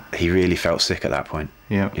for there. He really felt sick at that point.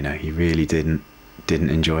 Yeah. He really didn't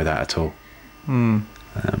enjoy that at all.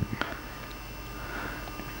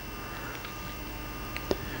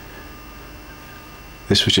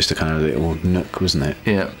 This was just a kind of little nook, wasn't it?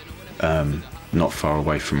 Yeah. Not far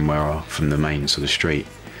away from the main sort of street,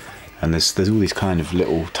 and there's all these kind of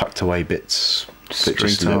little tucked away bits that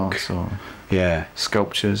just look, or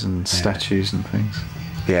sculptures and statues and things.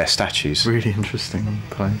 Yeah, statues. Really interesting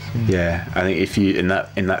place. Yeah, I think if you in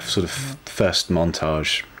that sort of first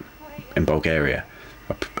montage in Bulgaria,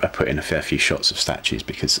 I put in a fair few shots of statues,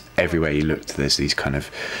 because everywhere you looked, there's these kind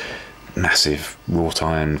of massive wrought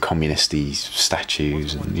iron communist-y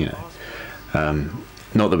statues, and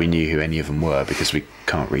not that we knew who any of them were, because we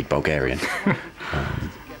can't read Bulgarian,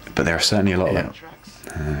 but there are certainly a lot of them.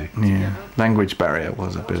 Language barrier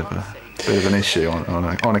was a bit of an issue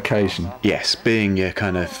on occasion. Yes, being your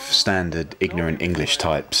kind of standard ignorant English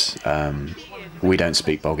types, we don't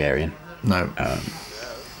speak Bulgarian. No.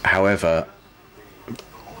 However,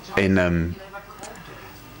 and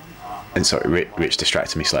sorry, Rich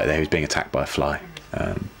distracted me slightly there. He was being attacked by a fly.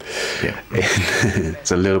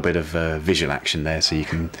 It's a little bit of visual action there, so you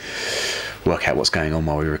can work out what's going on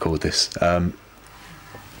while we record this.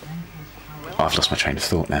 I've lost my train of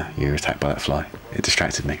thought now. You were attacked by that fly. It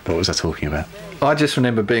distracted me. What was I talking about? I just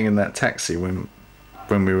remember being in that taxi when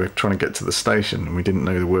we were trying to get to the station and we didn't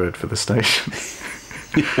know the word for the station.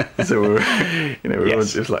 So we're all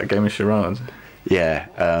just like a game of charades. Yeah,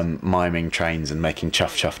 miming trains and making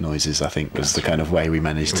chuff chuff noises, I think, was the kind of way we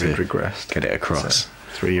managed to get it across. So,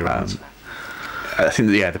 3-year-olds. I think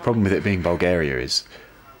that, the problem with it being Bulgaria is,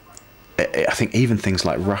 I think even things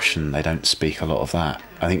like Russian, they don't speak a lot of that.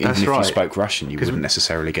 I think even if you spoke Russian, you wouldn't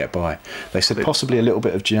necessarily get by. They said possibly a little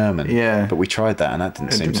bit of German, but we tried that and that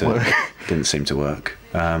didn't seem to work.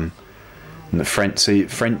 And the French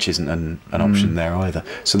isn't an option there either.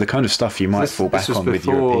 So the kind of stuff you might fall back on with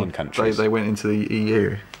European countries. They went into the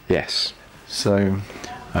EU. Yes. So,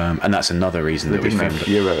 and that's another reason that we filmed. Have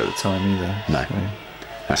Euro at the time either. No. So.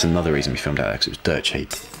 That's another reason we filmed out there, because it was dirt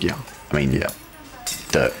cheap. Yeah. I mean,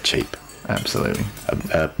 dirt cheap. Absolutely.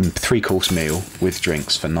 A 3-course meal with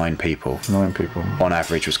drinks for 9 people. 9 people. On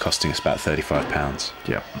average, was costing us about £35.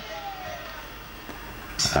 Yeah.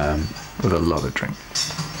 With a lot of drink.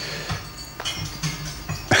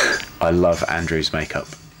 I love Andrew's makeup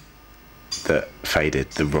that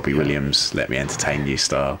faded, the Robbie Williams "Let Me Entertain You"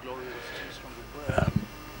 style.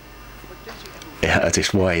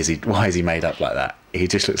 Just why is he made up like that? He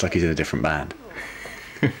just looks like he's in a different band.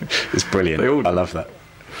 It's brilliant. I love that.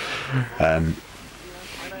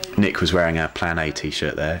 Nick was wearing our Plan A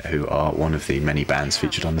t-shirt there, who are one of the many bands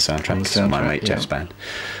featured on the soundtrack. My mate Jeff's band.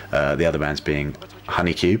 The other bands being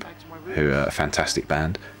Honeycube, who are a fantastic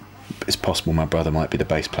band. It's possible my brother might be the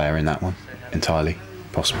bass player in that one. Entirely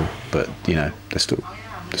possible, but they're still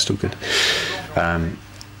good.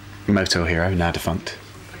 Motel Hero, now defunct,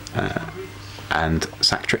 and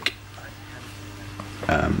Sacktrick,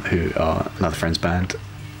 who are another friend's band,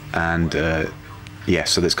 and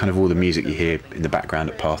so there's kind of all the music you hear in the background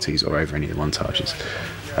at parties or over any of the montages.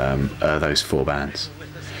 Those 4 bands.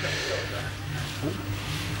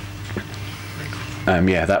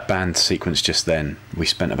 That band sequence just then, we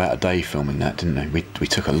spent about a day filming that, didn't we? We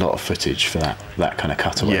took a lot of footage for that kind of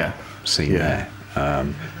cutaway scene there.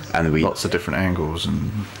 And lots of different angles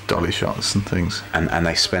and dolly shots and things. And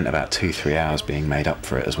they spent about 2-3 hours being made up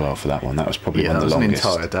for it as well for that one. That was probably one of the longest. It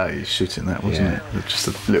was an entire day shooting that, wasn't it? Just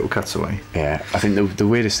a little cutaway. Yeah, I think the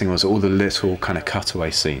weirdest thing was all the little kind of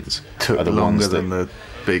cutaway scenes took are the longer ones than the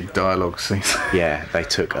big dialogue scenes. Yeah, they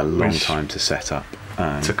took a long time to set up.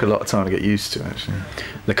 Took a lot of time to get used to, actually.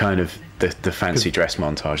 The kind of the fancy dress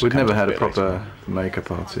montage. We'd never had a proper makeup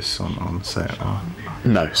artist on set.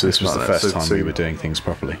 No, so this was the first time we were doing things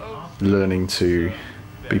properly. Learning to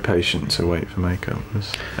be patient to wait for makeup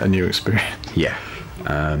was a new experience. Yeah,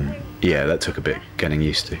 that took a bit getting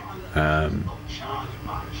used to.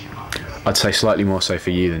 I'd say slightly more so for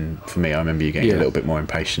you than for me. I remember you getting a little bit more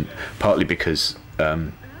impatient, partly because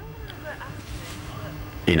for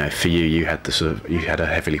you had you had a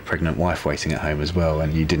heavily pregnant wife waiting at home as well,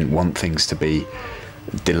 and you didn't want things to be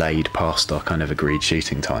delayed past our kind of agreed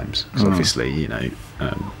shooting times. So obviously, you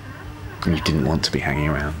didn't want to be hanging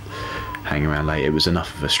around late. It was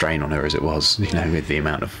enough of a strain on her as it was, with the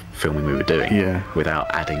amount of filming we were doing, without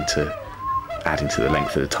adding to the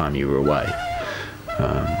length of the time you were away.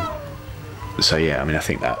 I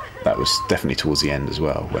think that was definitely towards the end as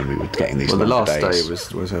well, when we were getting these. Well, the last days.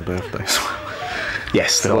 day was her birthday.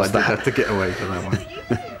 Yes, there was that. I did have to get away for that one.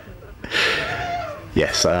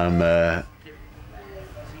 Yes,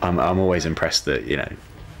 I'm always impressed that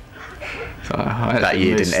that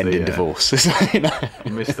year didn't end in divorce.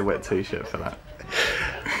 You missed the wet t-shirt for that.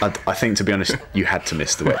 I think, to be honest, you had to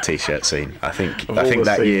miss the wet t-shirt scene. I think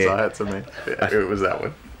that year I had to miss. It was that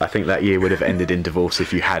one. I think that year would have ended in divorce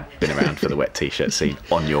if you had been around for the wet t-shirt scene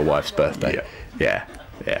on your wife's birthday. Yeah.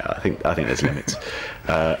 I think there's limits.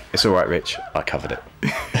 It's all right, Rich. I covered it.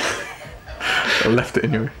 I left it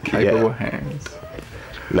in your capable hands.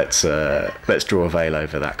 Let's draw a veil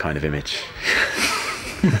over that kind of image.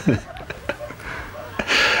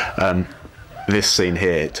 This scene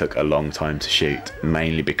here took a long time to shoot,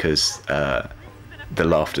 mainly because the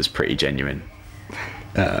laughter's pretty genuine,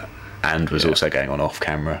 and was also going on off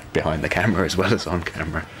camera, behind the camera, as well as on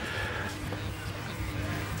camera.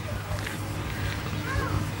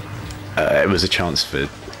 It was a chance for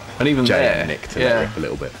Jay and Nick to let rip a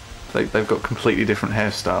little bit. They've got completely different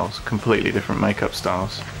hairstyles, completely different makeup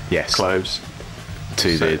styles. Yes. Clothes.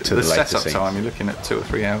 To the later setup scenes. time, you're looking at 2 or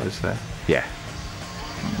 3 hours there. Yeah.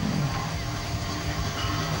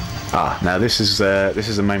 Now this is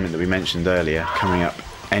a moment that we mentioned earlier. Coming up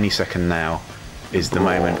any second now is the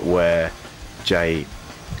moment where Jay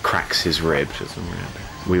cracks his rib.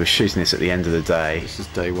 We were shooting this at the end of the day. This is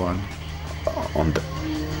day 1.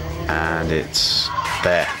 And it's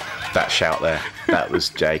there. That shout there. That was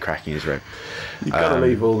Jay cracking his rib. You've got to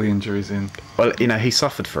leave all the injuries in. Well, he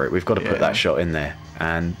suffered for it. We've got to put that shot in there.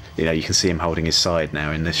 And, you can see him holding his side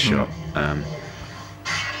now in this shot.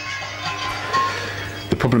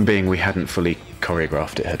 problem being we hadn't fully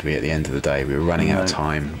choreographed it, had we? At the end of the day, we were running out of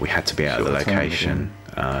time. We had to be out of the location,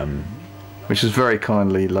 which was very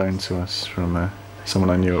kindly loaned to us from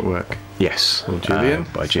someone I knew at work. Yes, Julian.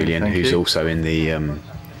 By Julian, who's also in the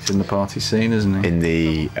he's in the party scene, isn't he? In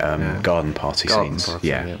the garden party scenes. Party,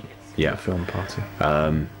 yeah. The film party.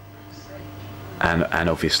 And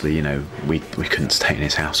obviously, you know, we couldn't stay in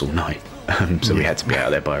his house all night, so we had to be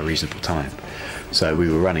out there by a reasonable time. So we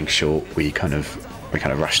were running short. We kind of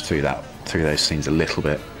rushed through those scenes a little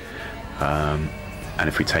bit, and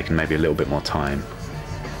if we'd taken maybe a little bit more time,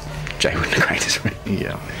 Jay wouldn't have created it.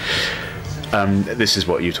 Yeah. This is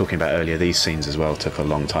what you were talking about earlier. These scenes as well took a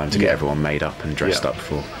long time to get everyone made up and dressed up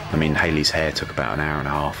for. I mean, Hayley's hair took about an hour and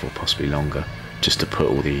a half or possibly longer just to put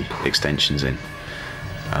all the extensions in.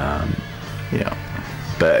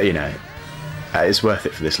 But you know, it's worth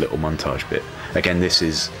it for this little montage bit. Again, this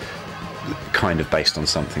is kind of based on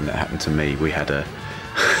something that happened to me. We had a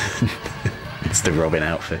it's the Robin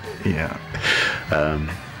outfit. Yeah.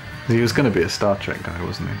 He was going to be a Star Trek guy,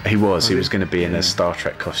 wasn't he? He was going to be in a Star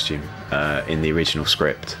Trek costume in the original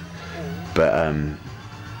script, but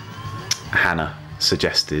Hannah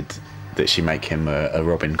suggested that she make him a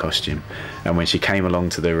Robin costume, and when she came along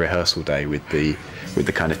to the rehearsal day with the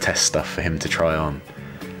kind of test stuff for him to try on,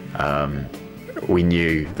 we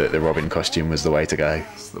knew that the Robin costume was the way to go.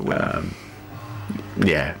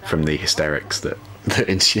 From the hysterics that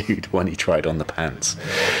ensued when he tried on the pants.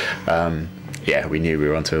 We knew we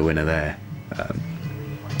were onto a winner there.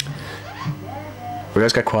 We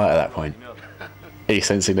guys go quiet at that point. Are you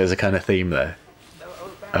sensing there's a kind of theme there?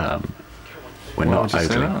 We're not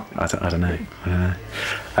overly. I don't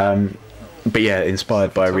know. But yeah,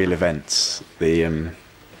 inspired by real events. The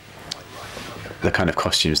kind of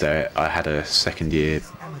costumes there. I had a second year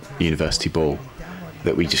university ball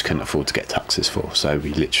that we just couldn't afford to get tuxes for, so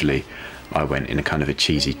I went in a kind of a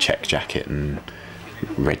cheesy check jacket and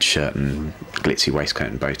red shirt and glitzy waistcoat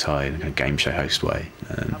and bow tie in a game show host way.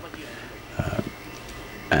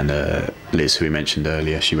 And Liz, who we mentioned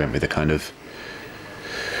earlier, she went with a kind of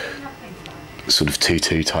sort of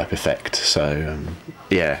tutu type effect. So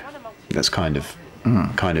that's kind of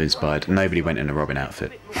inspired. Nobody went in a Robin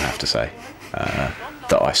outfit, I have to say,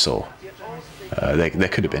 that I saw. There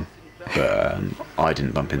could have been, but I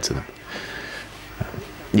didn't bump into them.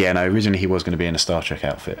 Originally he was going to be in a Star Trek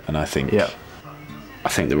outfit, and I think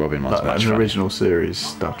the Robin one's much an fun. original series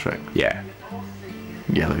Star Trek. Yeah.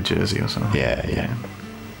 Yellow jersey or something. Yeah.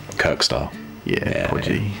 Kirk style. Yeah.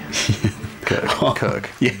 Podgy. Kirk.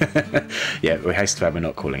 Yeah. We hasten to add, we're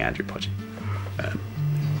not calling Andrew Podgy.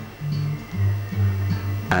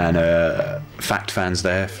 And fact fans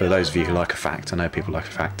there, for those of you who like a fact, I know people like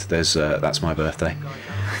a fact. There's that's my birthday,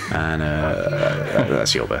 and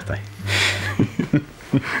that's your birthday.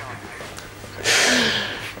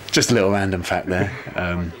 Just a little random fact there.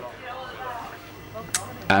 And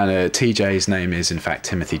TJ's name is in fact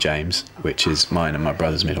Timothy James, which is mine and my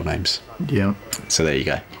brother's middle names. Yeah. So there you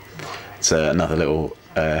go. It's another little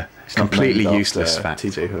completely useless fact.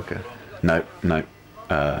 TJ Hooker. No.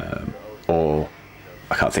 Or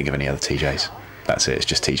I can't think of any other TJs. That's it. It's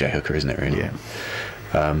just TJ Hooker, isn't it? Really. Yeah.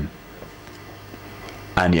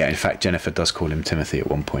 And in fact, Jennifer does call him Timothy at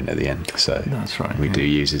one point at the end. So that's right. We do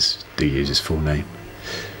use his full name.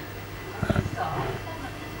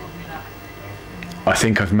 I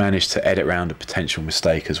think I've managed to edit around a potential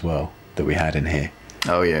mistake as well that we had in here.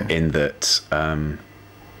 Oh yeah. In that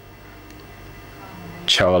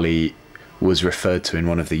Charlie was referred to in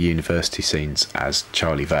one of the university scenes as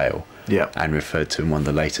Charlie Vale. Yeah. And referred to in one of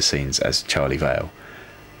the later scenes as Charlie Vale.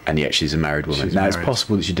 And yet she's a married woman. Now it's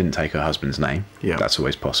possible that she didn't take her husband's name. Yeah. That's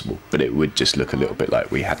always possible. But it would just look a little bit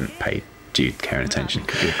like we hadn't paid due care and attention.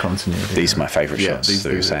 Could be a continuity. These are my favourite shots these that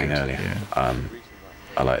we were saying earlier. Yeah.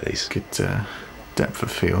 I like these. Good depth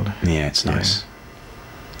of field. Yeah, it's nice.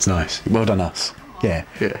 It's nice. Well done us. Yeah.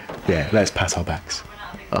 Let's pat our backs.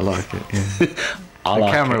 I like it. Yeah.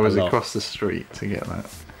 The camera was across the street to get that,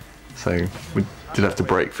 so we did have to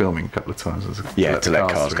break filming a couple of times. To let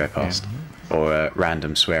cars go past, or a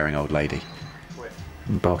random swearing old lady.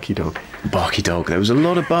 Barky dog. There was a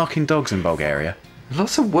lot of barking dogs in Bulgaria.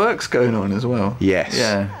 Lots of works going on as well. Yes.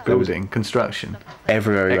 Yeah. Building, construction.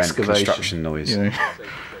 Everywhere we went, construction noise.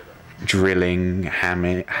 Drilling,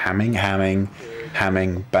 hamming,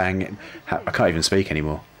 banging. I can't even speak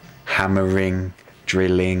anymore. Hammering,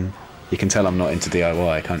 drilling. You can tell I'm not into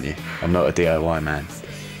DIY, can't you? I'm not a DIY man.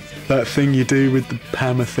 That thing you do with the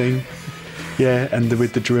hammer thing. Yeah, and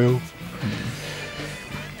with the drill.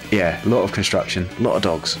 Yeah, a lot of construction, a lot of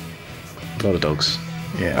dogs.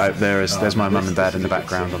 Yeah. There's my mum and dad in the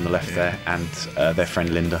background on the left there, and their friend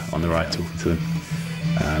Linda on the right talking to them.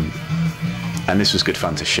 And this was good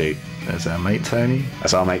fun to shoot. There's our mate Tony.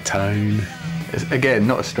 That's our mate Tone. It's, again,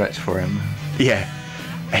 not a stretch for him. Yeah,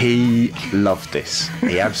 he loved this.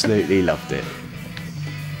 He absolutely loved it.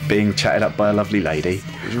 Being chatted up by a lovely lady,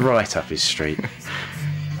 it was right up his street.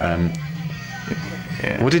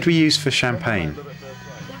 Yeah. What did we use for champagne?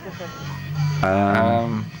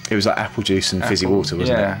 It was like apple juice and fizzy water,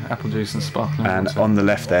 wasn't it? Yeah, apple juice and sparkling And water. on the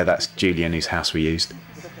left there, that's Julian, whose house we used,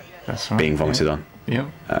 That's right. being vomited on. Yeah.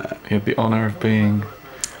 He had the honour of being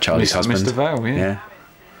Charlie's husband. Mr. Vale, yeah.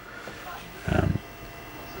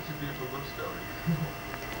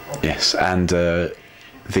 Yes, and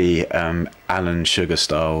the Alan Sugar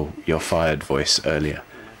style "You're fired" voice earlier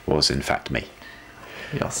was in fact me.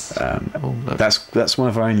 Yes. That's one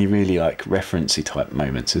of our only really like referencey type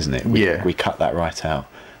moments, isn't it? We cut that right out.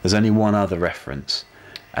 There's only one other reference,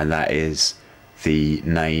 and that is the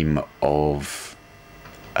name of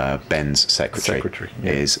Ben's secretary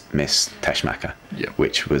is Miss Teschmacher,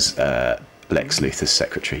 which was Lex Luthor's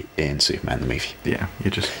secretary in Superman the movie. Yeah,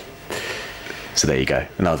 you just. So there you go.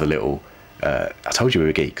 Another little. I told you we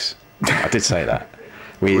were geeks. I did say that.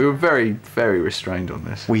 We were very, very restrained on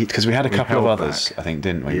this. Because we had a couple of others, back. I think,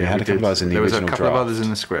 didn't we? Yeah, we had a couple of others in the original draft. There was a couple of others in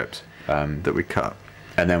the script that we cut.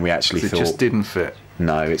 And then we actually thought... It just didn't fit.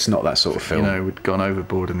 No, it's not that sort of film. You know, we'd gone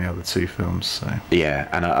overboard in the other two films, so... Yeah,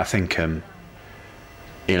 and I think, you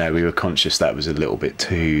know, we were conscious that was a little bit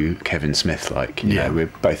too Kevin Smith-like. You know, we're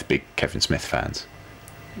both big Kevin Smith fans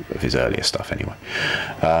of his earlier stuff, anyway.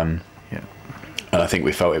 And I think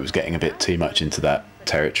we felt it was getting a bit too much into that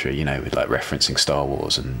territory, you know, with like referencing Star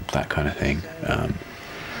Wars and that kind of thing.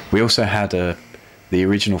 We also had the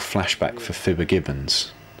original flashback for Fibber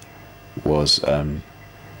Gibbons was,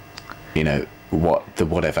 you know,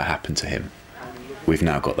 whatever happened to him. We've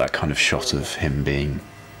now got that kind of shot of him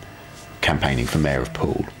campaigning for Mayor of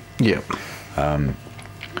Poole. Yeah.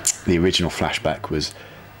 The original flashback was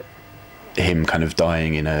him kind of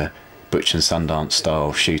dying in a Butch and Sundance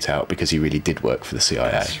style shootout because he really did work for the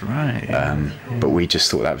CIA. That's right. But we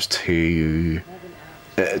just thought that was too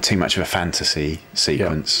much of a fantasy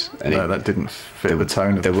sequence. Yeah. And that didn't fit the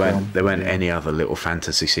tone of the film. There weren't any other little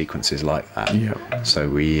fantasy sequences like that. Yeah. So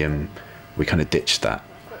we kind of ditched that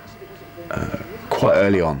quite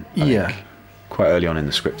early on. I think. Quite early on in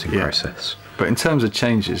the scripting process. But in terms of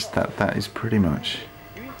changes, that is pretty much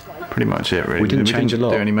it, really. We didn't change a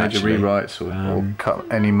lot. Do any major actually. rewrites or cut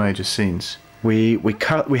any major scenes. We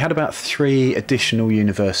had about 3 additional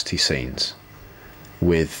university scenes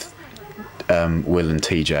with Will and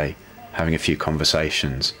TJ having a few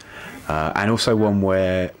conversations, and also one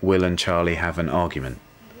where Will and Charlie have an argument,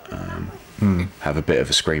 have a bit of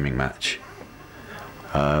a screaming match.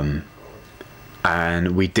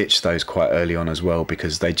 And we ditched those quite early on as well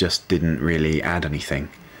because they just didn't really add anything.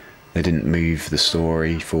 They didn't move the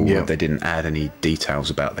story forward. Yeah. They didn't add any details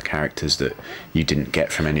about the characters that you didn't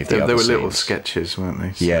get from any of the other scenes. They were little sketches, weren't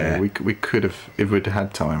they? So yeah. We could have, if we'd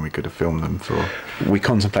had time, we could have filmed them for... We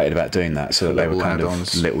contemplated about doing that so that they were kind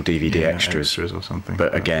of little DVD extras or something.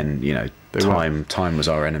 But again, you know, time was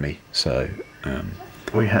our enemy, so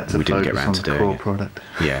we had to didn't get around to doing core it. Product.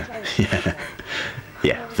 Yeah,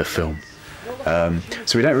 the film.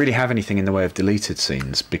 So we don't really have anything in the way of deleted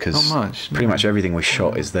scenes because pretty much everything we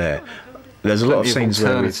shot is there. There's a lot of scenes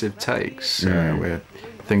where alternative takes where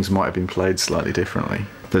things might have been played slightly differently.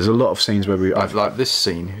 There's a lot of scenes where like this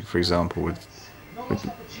scene, for example,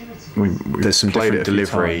 there's some different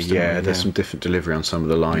delivery. Times, there's some different delivery on some of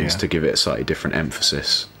the lines to give it a slightly different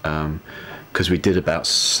emphasis. Because we did about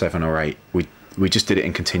 7 or 8. We just did it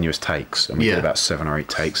in continuous takes, and we did about 7 or 8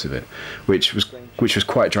 takes of it, which was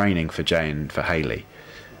quite draining for Jay and for Hayley,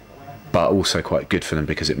 but also quite good for them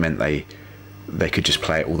because it meant they could just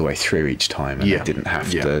play it all the way through each time, and they didn't have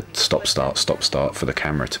to stop start for the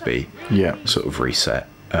camera to be sort of reset.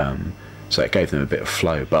 So it gave them a bit of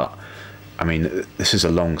flow. But I mean, this is a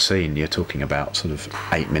long scene. You're talking about sort of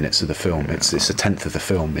 8 minutes of the film. It's a tenth of the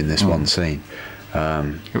film in this one scene.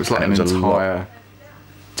 It was like an entire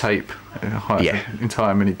tape,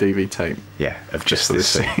 entire mini DV tape. Yeah, of just this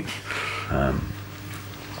scene.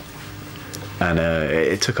 And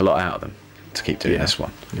it took a lot out of them to keep doing this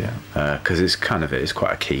one. Yeah. Because it's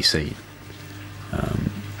quite a key scene.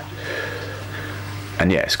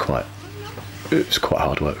 And yeah, it's quite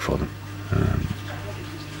hard work for them.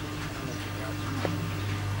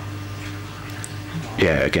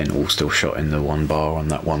 Yeah, again, all still shot in the one bar on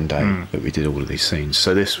that one day that we did all of these scenes.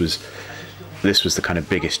 So this was the kind of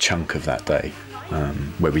biggest chunk of that day,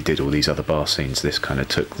 where we did all these other bar scenes. This kind of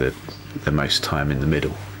took the most time in the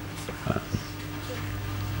middle.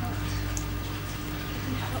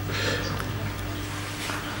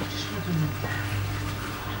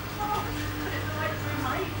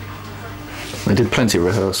 They did plenty of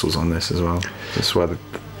rehearsals on this as well. That's why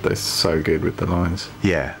they're so good with the lines.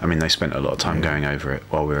 Yeah, I mean, they spent a lot of time going over it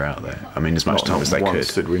while we were out there. I mean, as much time as they could.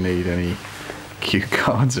 Did we need any cue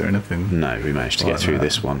cards or anything? No, we managed to get through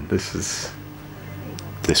this one. This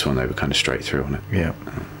one they were kind of straight through on it. Yeah.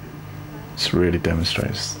 This really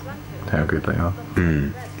demonstrates how good they are.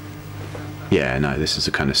 Yeah, no, this is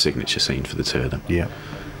a kind of signature scene for the two of them. Yeah.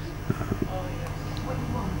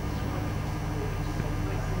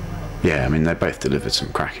 Yeah, I mean, they both delivered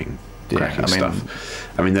some cracking stuff.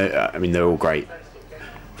 I mean, they're all great.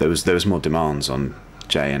 There was more demands on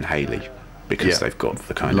Jay and Hayley because they've got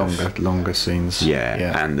the kind of longer scenes.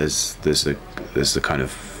 Yeah, and there's the kind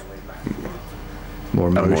of more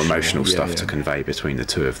emotional stuff to convey between the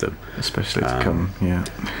two of them, especially to come. Yeah.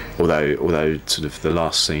 Although sort of the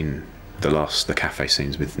last scene, the cafe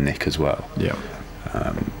scenes with Nick as well. Yeah.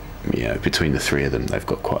 Between the three of them, they've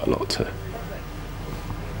got quite a lot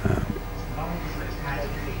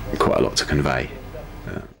to convey.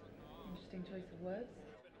 Interesting choice of words.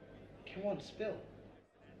 Come on, spill.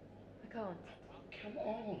 I can't. Come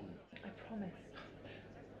on. I promise.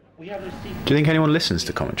 We haven't received. Do you think anyone listens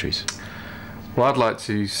to commentaries? Well, I'd like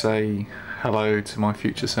to say hello to my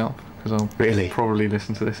future self, because I'll probably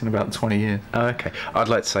listen to this in about 20 years. Oh, okay. I'd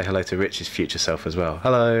like to say hello to Rich's future self as well.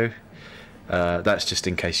 Hello. That's just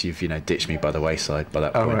in case you've ditched me by the wayside by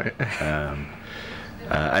that point. Oh,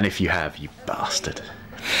 right. And if you have, you bastard.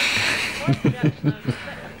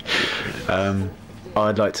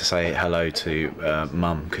 I'd like to say hello to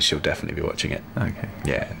Mum, because she'll definitely be watching it. Okay.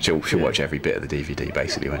 Yeah, she'll watch every bit of the DVD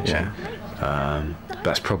basically, won't she?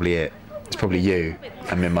 That's probably it. It's probably you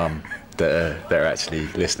and my mum that are actually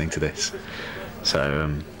listening to this. So,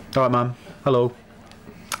 all right, Mum. Hello.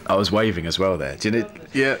 I was waving as well there. Do you know?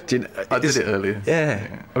 Yeah. I did it earlier.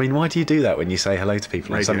 Yeah. I mean, why do you do that when you say hello to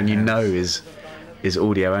people on something you know is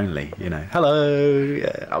audio only? Hello.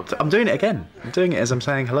 Yeah. I'm doing it again. I'm doing it as I'm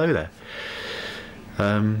saying hello there.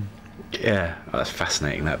 Yeah, that's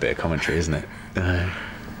fascinating, that bit of commentary, isn't it?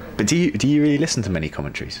 But do you really listen to many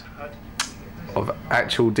commentaries of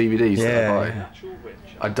actual DVDs? Yeah. That I buy?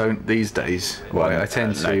 I don't these days. Well, I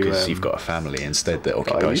tend to because you've got a family instead that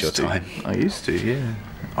occupies your time. I used to, yeah.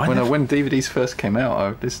 When DVDs first came out,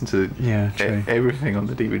 I listened to everything on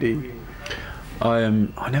the DVD. I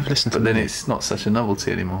never listened to. But then it's not such a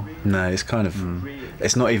novelty anymore. No, it's kind of.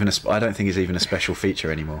 It's not even. I don't think it's even a special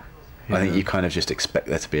feature anymore. Yeah. I think you kind of just expect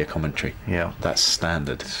there to be a commentary. Yeah, that's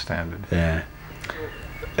standard. Standard. Yeah.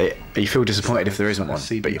 You feel disappointed if there isn't one,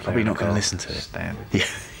 but you're probably not going to listen to it. Standard. Yeah.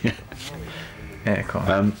 Yeah,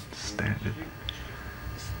 quite. Standard.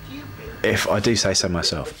 If I do say so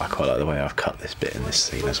myself, I quite like the way I've cut this bit in this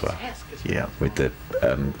scene as well. Yeah. With the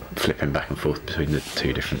flipping back and forth between the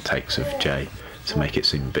two different takes of Jay to make it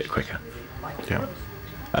seem a bit quicker. Yeah.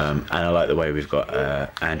 And I like the way we've got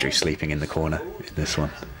Andrew sleeping in the corner in this one.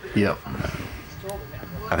 Yep.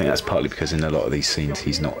 I think that's partly because in a lot of these scenes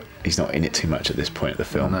he's not in it too much at this point of the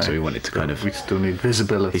film, so we wanted to kind of. We still need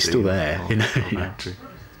visibility. He's still there, Andrew.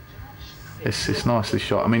 It's nicely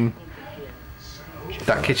shot. I mean,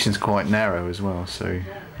 that kitchen's quite narrow as well, so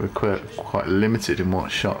we're quite limited in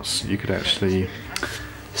what shots you could actually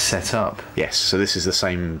set up. Yes, so this is the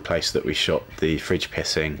same place that we shot the fridge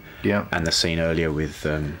pissing and the scene earlier with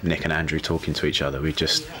Nick and Andrew talking to each other. We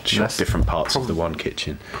just shot different parts of the one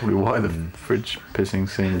kitchen. Probably why the fridge pissing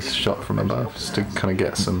scene's shot from above, just to kind of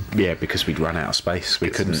get some. Yeah, because we'd run out of space. We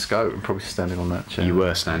couldn't scope. Probably standing on that chair. You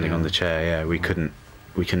were standing on the chair. Yeah, we couldn't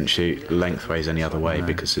shoot lengthways any other way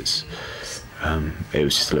because it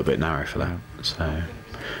was just a little bit narrow for that. So,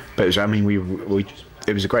 but it was. I mean,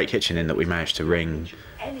 it was a great kitchen in that we managed to wring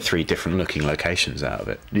 3 different looking locations out of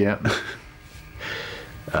it. Yeah.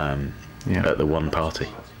 At the one party.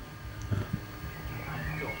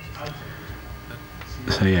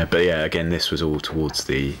 So again, this was all towards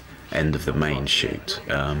the end of the main shoot.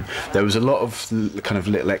 There was a lot of kind of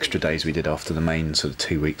little extra days we did after the main sort of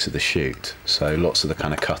 2 weeks of the shoot. So lots of the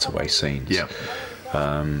kind of cutaway scenes. Yeah.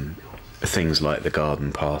 Things like the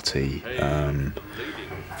garden party.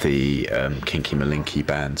 The Kinky Malinky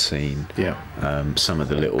band scene, some of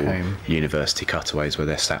the little university cutaways where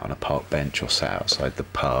they're sat on a park bench or sat outside the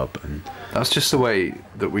pub, and that's just the way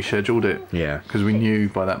that we scheduled it. Yeah, because we knew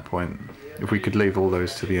by that point if we could leave all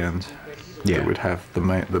those to the end, that we'd have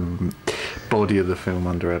the body of the film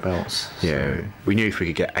under our belts. Yeah, so we knew if we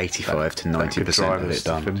could get 85 to 90% of it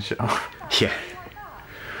done, finish it off. Yeah.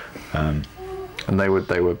 And they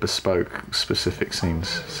were bespoke, specific scenes,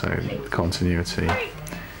 so continuity,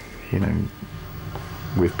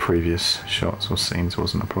 with previous shots or scenes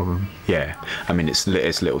wasn't a problem. Yeah, I mean it's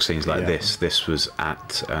little scenes like this. This was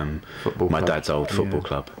at my dad's old football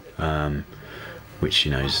club, which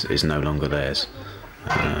is no longer theirs.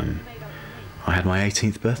 I had my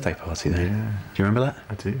 18th birthday party there. Yeah. Do you remember that?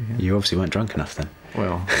 I do. Yeah. You obviously weren't drunk enough then.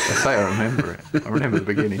 Well, I say I remember it. I remember the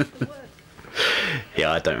beginning.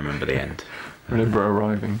 Yeah, I don't remember the end. I remember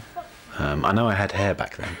arriving. I know I had hair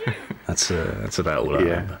back then. That's about all I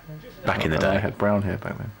remember. Back in the day. I had brown hair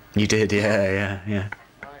back then. You did, yeah.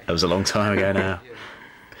 That was a long time ago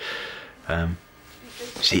now.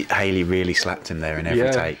 Hayley really slapped him there in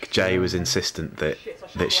every take. Jay was insistent that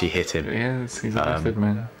she hit him. Yeah, he's a method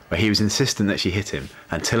man. But he was insistent that she hit him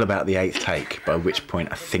until about the 8th take, by which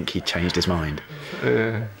point I think he changed his mind.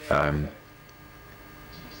 Because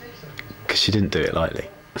she didn't do it lightly.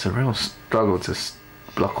 It's a real struggle to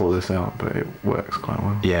block all this out, but it works quite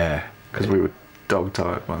well. Yeah. Because we were dog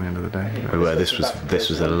tired by the end of the day. We were. This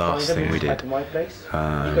was the last thing we did. My place. You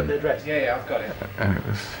got the address? Yeah, I've got it. And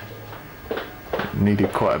it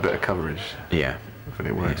needed quite a bit of coverage. Yeah. But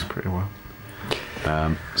it works pretty well.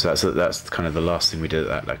 So that's kind of the last thing we did at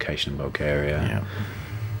that location in Bulgaria.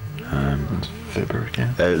 Yeah. Fibber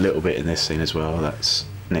again. A little bit in this scene as well. That's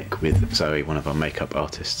Nick with Zoe, one of our makeup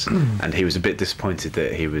artists, and he was a bit disappointed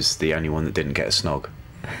that he was the only one that didn't get a snog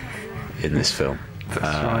in this film. That's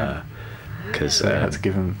right. Because they had to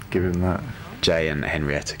give him that. Jay and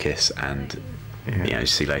Henrietta kiss, and you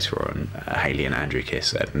see later on Hayley and Andrew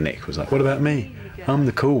kiss, and Nick was like, "What about me? I'm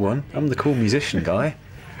the cool one. I'm the cool musician guy.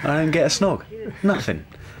 I don't get a snog. Nothing.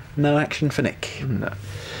 No action for Nick." No.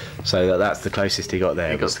 So that's the closest he got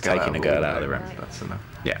there. He got was to go taking a girl out of the room. That's enough.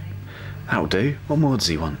 Yeah, that'll do. What more does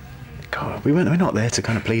he want? God, we're not there to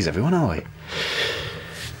kind of please everyone, are we?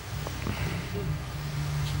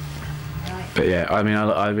 But yeah, I mean,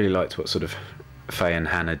 I really liked what sort of Faye and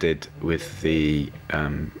Hannah did with the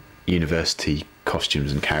university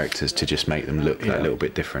costumes and characters to just make them look that little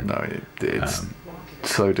bit different. No, it's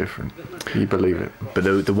so different. You believe it. But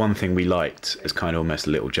the one thing we liked as kind of almost a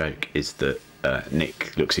little joke is that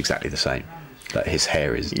Nick looks exactly the same. That his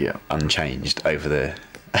hair is unchanged over the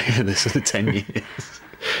sort of 10 years.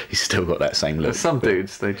 He's still got that same look. There's some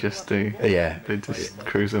dudes, they just do. Yeah. They just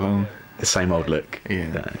cruise along. The same old look.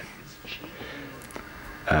 Yeah.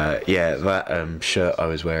 That shirt I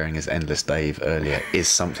was wearing as Endless Dave earlier is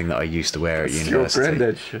something that I used to wear at university. Your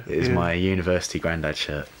granddad shirt. It is my university granddad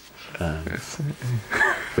shirt,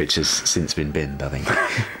 which has since been binned, I think.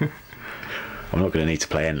 I'm not going to need to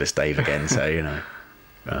play Endless Dave again, so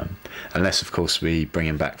unless of course we bring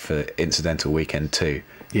him back for Incidental Weekend 2,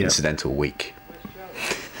 Incidental Week,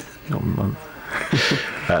 not month.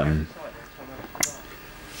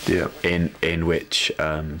 in which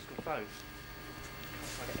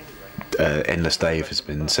Endless Dave has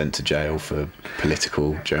been sent to jail for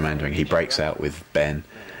political gerrymandering. He breaks out with Ben,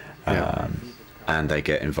 and they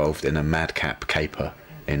get involved in a madcap caper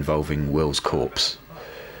involving Will's corpse.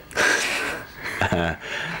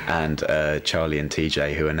 And Charlie and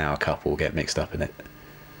TJ, who are now a couple, get mixed up in it.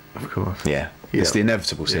 Of course. Yeah. It's the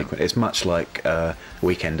inevitable sequence. It's much like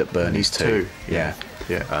Weekend at Bernie's 2. Yeah.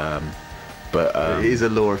 But it is a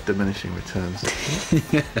law of diminishing returns.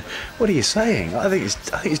 What are you saying? I think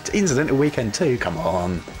it's Incidental Weekend 2. Come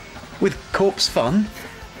on, with corpse fun.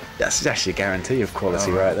 That's actually a guarantee of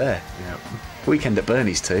quality right there. Yeah. Weekend at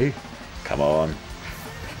Bernie's 2. Come on.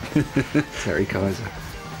 Terry Kaiser.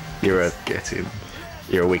 Get him.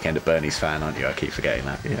 You're a Weekend at Bernie's fan, aren't you? I keep forgetting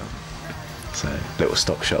that. Yeah. So little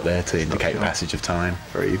stock shot there to indicate passage of time.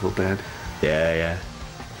 Very Evil Dead. Yeah.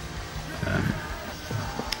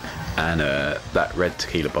 And that red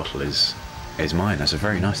tequila bottle is mine. That's a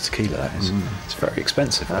very nice tequila. That is. It's very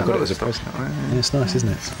expensive. I got it as a present. Yeah, it's nice, isn't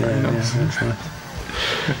it? It's very nice. Yeah, it's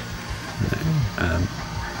nice.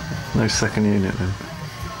 No second unit then.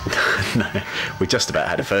 No, we just about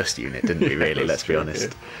had a first unit, didn't we? Really, let's be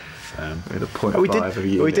honest. With a 0.5 of a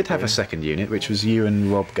unit. We did have a second unit, which was you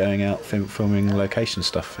and Rob going out filming location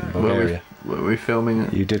stuff in Bulgaria. Were we filming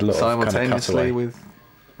it? You did a lot simultaneously of with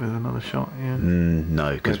another shot. Yeah.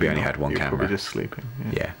 No, because we only had one camera. Probably just sleeping.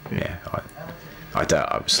 Yeah. I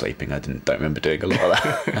doubt I was sleeping. I don't remember doing a lot of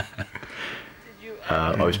that.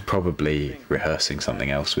 I was probably rehearsing something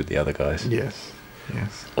else with the other guys. Yes.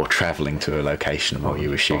 Or travelling to a location while you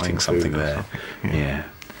were shooting something there. Yeah.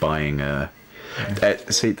 Buying.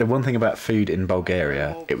 See, the one thing about food in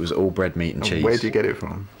Bulgaria, it was all bread, meat, and cheese. Where do you get it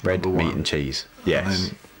from? Bread, meat, and cheese. Yes.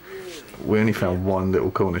 And we only found one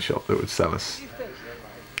little corner shop that would sell us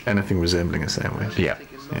anything resembling a sandwich. Yeah.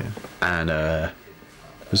 And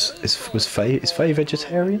is Faye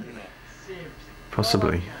vegetarian?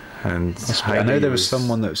 Possibly. And I know there was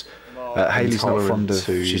someone that was. Hayley's not fond of.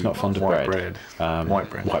 She's not fond of white bread. White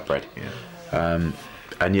bread. White bread. Yeah.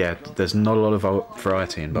 And yeah, there's not a lot of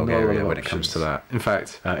variety in Not a lot Bulgaria of when it comes to that. In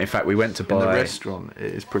fact, We went to buy in the restaurant,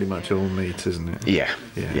 it is pretty much all meat, isn't it?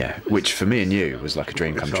 Yeah. Which for me and you was like a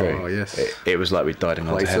dream come true. Oh, yes. It was like we'd died and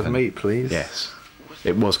gone to Plate heaven. of meat, please. Yes.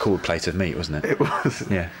 It was called Plate of Meat, wasn't it? It was.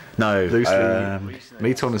 Yeah. No. Loosely,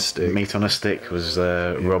 meat on a stick. Meat on a stick was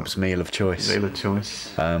Rob's meal of choice. Meal of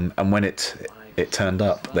choice. And when it turned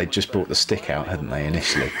up, they just brought the stick out, hadn't they,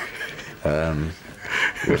 initially?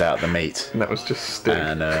 Without the meat. And that was just stick.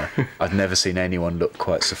 And I've never seen anyone look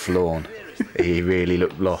quite so forlorn. He really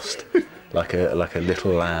looked lost, like a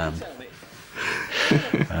little lamb.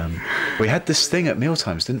 We had this thing at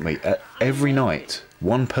mealtimes, didn't we? Every night,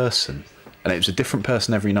 one person, and it was a different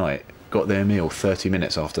person every night, got their meal 30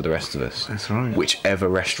 minutes after the rest of us. That's right. Whichever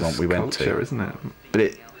restaurant we went culture, to. Isn't it? But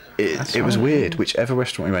it was right. weird. Whichever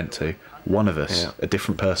restaurant we went to, one of us, Yeah. a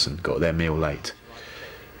different person, got their meal late.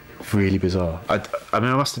 Really bizarre. I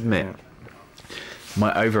mean, I must admit,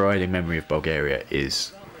 my overriding memory of Bulgaria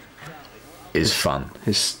is fun.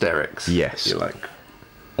 Hysterics. Yes. You like.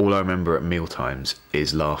 All I remember at mealtimes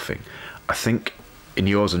is laughing. I think in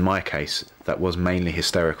yours and my case, that was mainly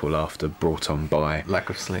hysterical laughter brought on by Lack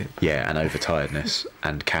of sleep. yeah, and overtiredness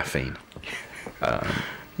and caffeine.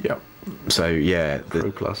 Yep. So yeah,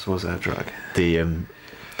 Croot Plus was our drug.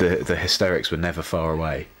 the hysterics were never far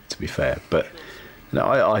away. To be fair, but no,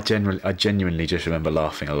 I genuinely just remember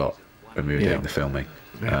laughing a lot when we were doing the filming.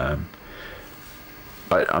 Yeah.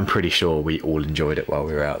 I'm pretty sure we all enjoyed it while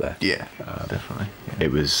we were out there. Yeah, definitely. Yeah.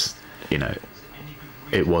 It was,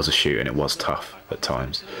 it was a shoot and it was tough at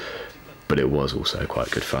times, but it was also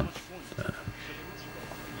quite good fun.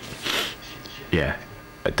 Yeah,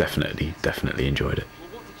 I definitely enjoyed it.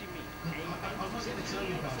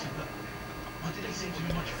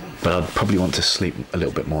 But I'd probably want to sleep a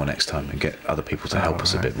little bit more next time and get other people to help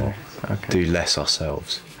us a bit more. Okay. Do less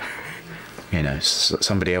ourselves.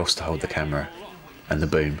 Somebody else to hold the camera and the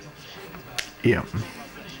boom. Yeah.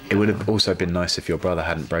 It would have also been nice if your brother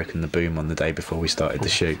hadn't broken the boom on the day before we started the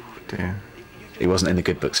shoot. Dear. He wasn't in the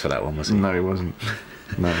good books for that one, was he? No, he wasn't.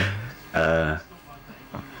 No.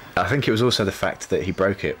 I think it was also the fact that he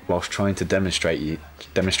broke it whilst trying to demonstrate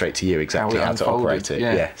to you exactly how to operate it.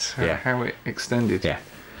 Yeah. Yes. How, Yeah. how it extended. Yeah.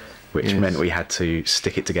 Which Yes. meant we had to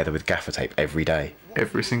stick it together with gaffer tape every day.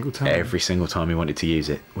 Every single time. Every single time we wanted to use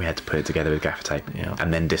it, we had to put it together with gaffer tape. Yeah.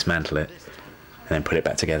 And then dismantle it. And then put it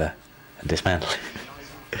back together and dismantle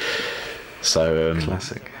it. So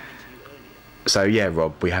Classic. So yeah,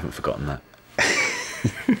 Rob, we haven't forgotten that.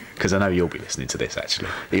 Because I know you'll be listening to this actually.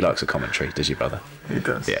 He likes a commentary, does your brother? He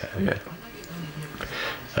does. Yeah.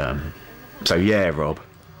 So yeah, Rob,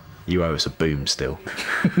 you owe us a boom still.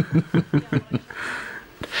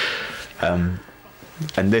 And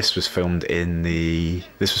this was filmed in the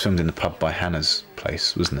pub by Hannah's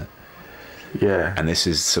place, wasn't it? Yeah. And this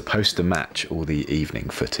is supposed to match all the evening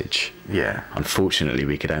footage. Yeah. Unfortunately,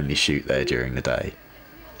 we could only shoot there during the day,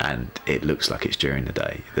 and it looks like it's during the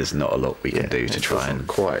day. There's not a lot we can do to try and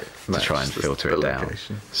filter it down.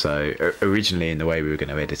 Location. So originally, in the way we were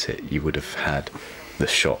going to edit it, you would have had the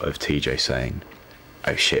shot of TJ saying,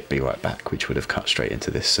 "Oh shit, be right back," which would have cut straight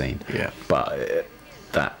into this scene. Yeah. But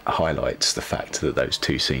that highlights the fact that those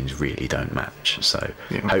two scenes really don't match. So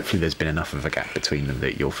hopefully there's been enough of a gap between them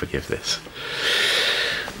that you'll forgive this.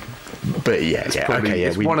 But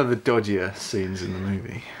It's one of the dodgier scenes in the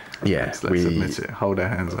movie. Yeah, let's admit it. Hold our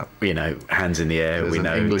hands up. Hands in the air. There's we an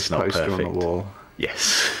know English it's not poster perfect. on the wall.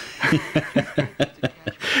 Yes.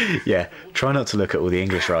 Yeah. Try not to look at all the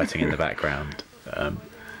English writing in the background.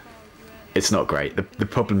 It's not great. The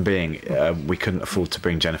problem being, we couldn't afford to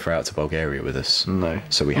bring Jennifer out to Bulgaria with us. No.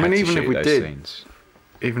 So we had to shoot those scenes.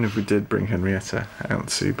 Even if we did bring Henrietta out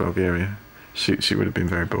to Bulgaria, she would have been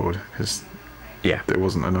very bored because there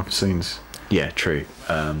wasn't enough scenes. Yeah, true.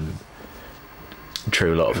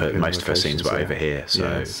 True. A lot of her, most of her scenes were over here,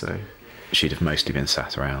 so she'd have mostly been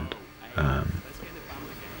sat around.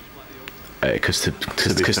 Because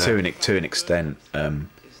to an extent,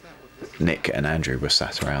 Nick and Andrew were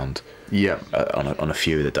sat around. Yeah. On a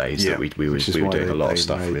few of the days that we were doing a lot of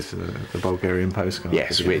stuff with the Bulgarian postcard.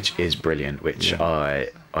 Yes, which is brilliant. Which I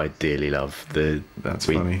dearly love. That's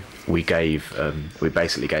funny. We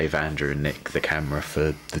basically gave Andrew and Nick the camera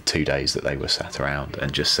for the 2 days that they were sat around,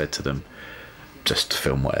 and just said to them, just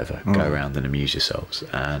film whatever, go around and amuse yourselves.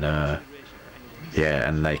 And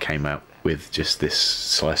and they came out with just this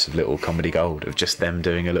slice of little comedy gold of just them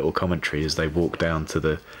doing a little commentary as they walked down to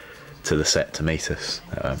the set to meet us.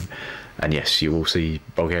 And yes, you will see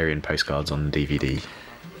Bulgarian postcards on DVD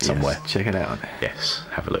somewhere. Yes, check it out. Yes,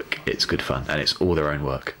 have a look. It's good fun, and it's all their own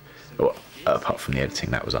work. Well, apart from the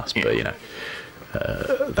editing, that was us. But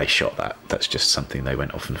they shot that. That's just something they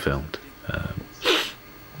went off and filmed,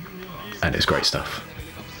 and it's great stuff.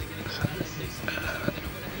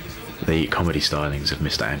 The comedy stylings of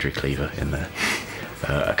Mr. Andrew Cleaver in there,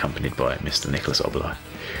 accompanied by Mr. Nicholas Obileye.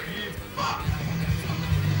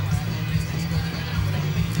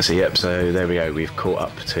 So yep, so there we go. We've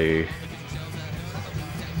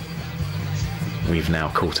now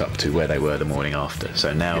caught up to where they were the morning after.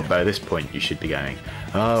 So now, by this point, you should be going,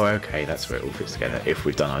 oh, okay, that's where it all fits together, if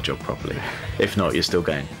we've done our job properly. If not, you're still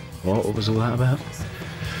going, what was all that about?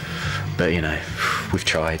 But, you know, we've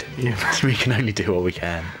tried. Yeah. We can only do what we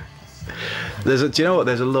can. Do you know what?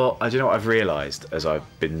 There's a lot. Do you know what I've realised as I've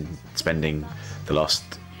been spending the last,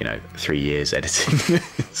 3 years editing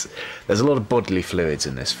this? There's a lot of bodily fluids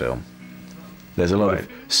in this film. There's a lot of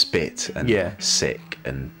spit and sick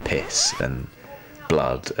and piss and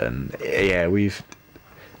blood, and we've,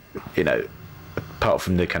 apart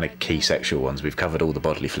from the kind of key sexual ones, we've covered all the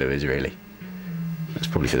bodily fluids really. It's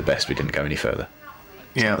probably for the best we didn't go any further.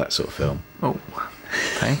 Yeah, that sort of film. Oh,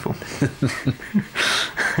 painful.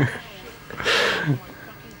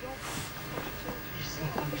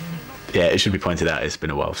 Yeah, it should be pointed out it's been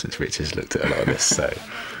a while since Rich has looked at a lot of this, so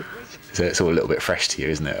it's all a little bit fresh to you,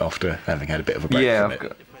 isn't it, after having had a bit of a break from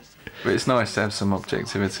it? But it's nice to have some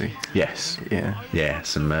objectivity. Yes. Yeah. Yeah,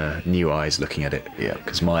 some new eyes looking at it. Yeah.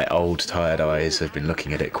 Because my old, tired eyes have been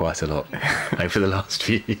looking at it quite a lot over the last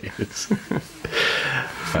few years.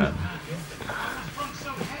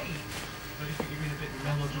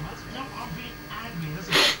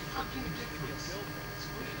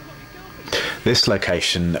 This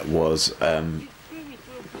location was a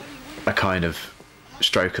kind of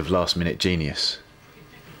stroke of last-minute genius,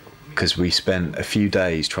 because we spent a few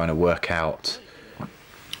days trying to work out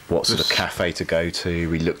what sort of cafe to go to.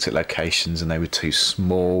 We looked at locations and they were too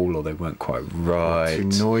small or they weren't quite right. Too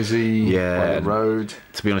noisy by the road.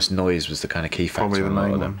 To be honest, noise was the kind of key factor. Probably the in a lot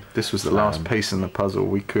main of them. one. This was the last piece in the puzzle.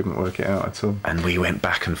 We couldn't work it out at all. And we went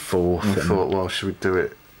back and forth. And thought, well, should we do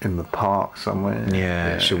it in the park somewhere?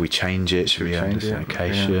 Yeah, should we change it? Should we have change this it?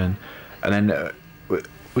 location? Yeah. And then,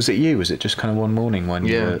 was it you? Was it just kind of one morning when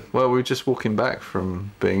you were... Well, we were just walking back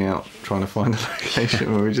from being out trying to find a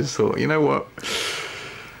location where we just thought, you know what?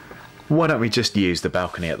 Why don't we just use the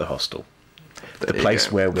balcony at the hostel? The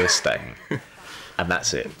place where we're staying. And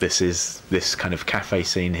that's it. This is this kind of cafe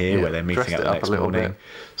scene here where they're meeting up the next morning.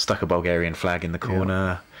 Stuck a Bulgarian flag in the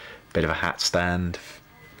corner, bit of a hat stand,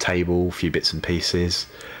 table, a few bits and pieces,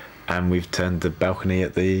 and we've turned the balcony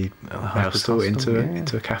at the hostel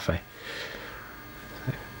into a cafe.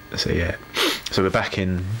 So we're back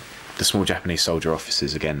in the small Japanese soldier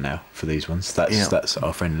offices again now for these ones. That's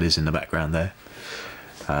our friend Liz in the background there.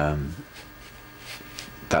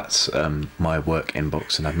 That's my work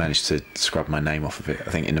inbox, and I've managed to scrub my name off of it. I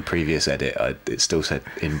think in the previous edit it still said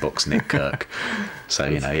inbox Nick Kirk.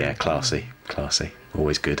 So classy,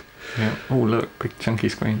 always good. Yeah. Oh look, big chunky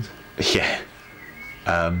screens. Yeah.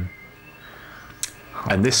 And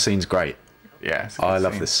this scene's great. Yeah, I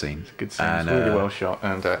love this scene. It's a good scene. It's really well shot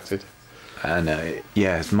and acted. And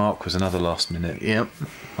Mark was another last minute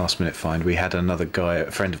find. We had another guy,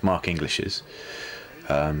 a friend of Mark English's,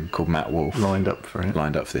 called Matt Wolf, lined up for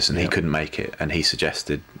this, and he couldn't make it, and he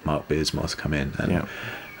suggested Mark Beardsmore to come in,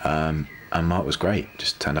 and Mark was great.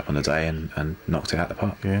 Just turned up on the day and knocked it out of the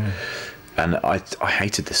park. Yeah. And I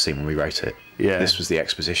hated this scene when we wrote it. Yeah. This was the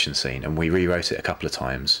exposition scene, and we rewrote it a couple of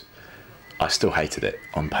times. I still hated it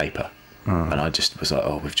on paper. And I just was like,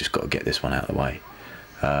 oh, we've just got to get this one out of the way.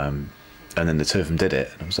 And then the two of them did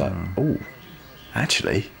it, and I was like, oh,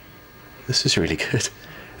 actually, this is really good.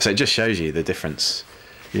 So it just shows you the difference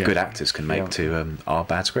good actors can make to our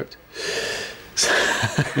bad script.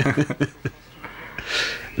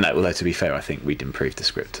 No, although to be fair, I think we'd improved the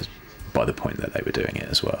script by the point that they were doing it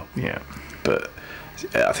as well. Yeah. But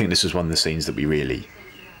I think this was one of the scenes that we really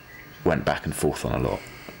went back and forth on a lot,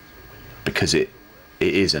 because it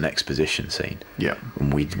is an exposition scene. Yeah.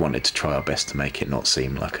 And we wanted to try our best to make it not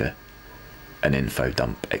seem like an info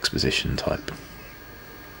dump exposition type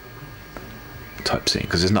scene,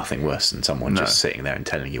 because there's nothing worse than someone just sitting there and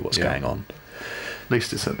telling you what's going on. At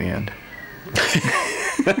least it's at the end.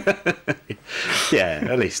 Yeah,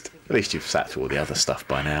 at least you've sat through all the other stuff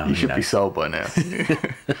by now. You should be sold by now.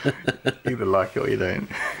 Either like it or you don't.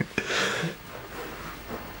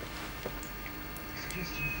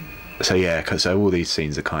 So all these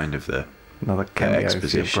scenes are kind of another cameo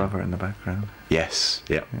exposition. For your brother in the background. Yes,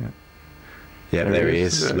 yeah, there he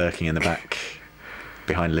is, lurking in the back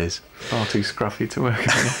behind Liz. Far too scruffy to work in an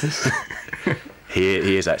office.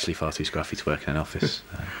 He is actually far too scruffy to work in an office.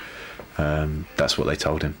 That's what they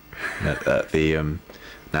told him at the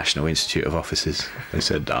National Institute of Offices. They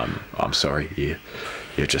said, I'm sorry,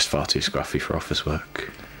 you're just far too scruffy for office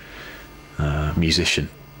work. Musician.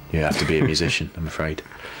 You have to be a musician, I'm afraid.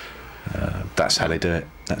 That's how they do it.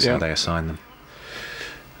 That's how they assign them.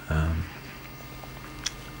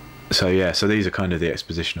 So these are kind of the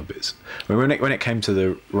expositional bits. I mean, when it came to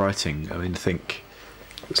the writing, I mean, I think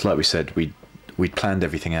it's like we said, we'd planned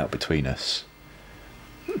everything out between us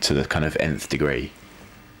to the kind of nth degree,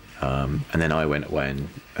 and then I went away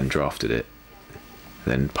and drafted it,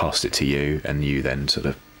 then passed it to you, and you then sort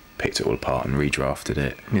of picked it all apart and redrafted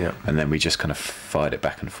it. Yeah. And then we just kind of fired it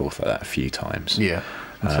back and forth like that a few times. Yeah.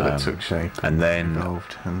 Until it took shape. And then I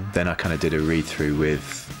kind of did a read through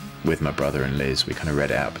with my brother and Liz. We kind of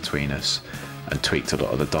read it out between us and tweaked a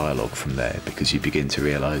lot of the dialogue from there, because you begin to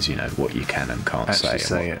realise, you know, what you can and can't say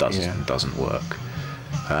and what does and doesn't work.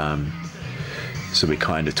 So we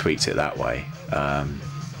kind of tweaked it that way. And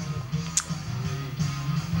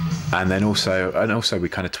then also we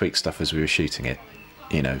kind of tweaked stuff as we were shooting it.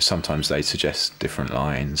 You know, sometimes they suggest different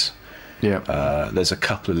lines. Yeah. There's a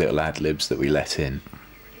couple of little ad-libs that we let in.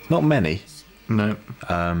 Not many. No.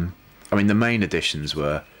 I mean, the main additions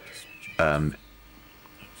were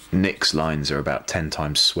Nick's lines are about 10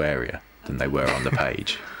 times swearier than they were on the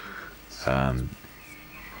page.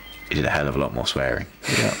 He did a hell of a lot more swearing.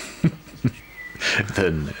 Yeah.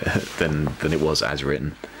 than it was as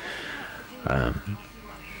written.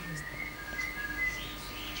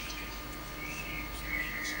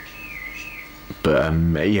 But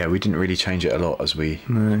yeah, we didn't really change it a lot as we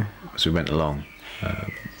went along.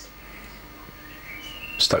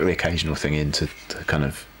 Stuck the occasional thing in to kind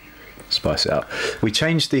of spice it up. We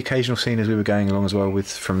changed the occasional scene as we were going along as well,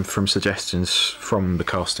 from suggestions from the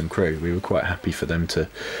cast and crew. We were quite happy for them to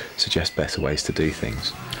suggest better ways to do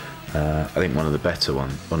things. I think one of the best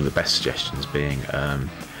suggestions being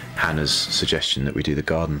Hannah's suggestion that we do the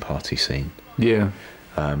garden party scene. Yeah.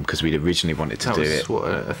 Because we'd originally wanted to do it. What,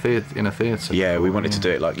 in a theatre? Yeah, we wanted to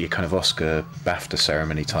do it like your kind of Oscar BAFTA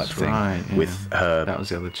ceremony type thing, right, yeah. with her. That was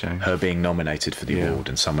the other change. Her being nominated for the award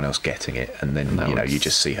and someone else getting it, and then you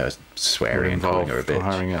just see her swearing and calling her a bitch.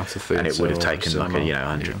 Hiring out a theatre, and it would have taken like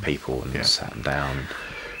 100 people and sat them down.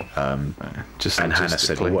 And Hannah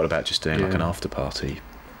said, "Well, what about just doing like an after party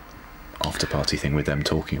thing with them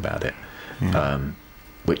talking about it?"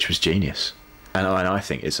 Which was genius, and I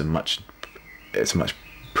think it's a much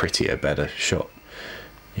prettier, better shot.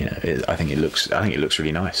 You know, I think it looks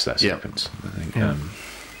really nice, that sequence. I think, and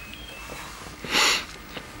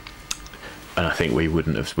I think we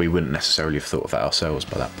wouldn't necessarily have thought of that ourselves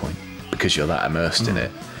by that point, because you're that immersed in it.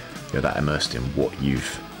 You're that immersed in what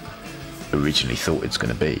you've originally thought it's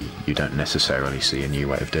going to be. You don't necessarily see a new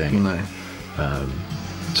way of doing it. No.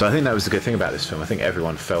 So I think that was the good thing about this film. I think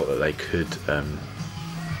everyone felt that they could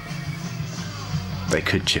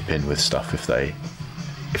chip in with stuff if they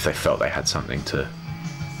felt they had something to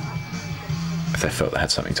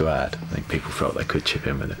add. I think people felt they could chip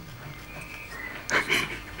in with it.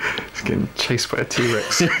 It's getting chased by a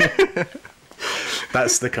T-Rex.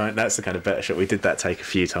 That's the kind of better shot. We did that take a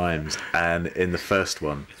few times, and in the first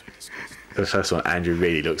one, Andrew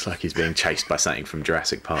really looks like he's being chased by something from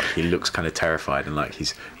Jurassic Park. He looks kind of terrified and like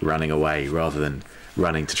he's running away rather than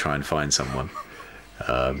running to try and find someone.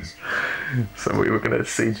 So we were going to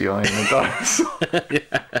CGI in the dinosaur.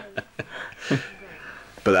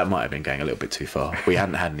 But that might have been going a little bit too far. We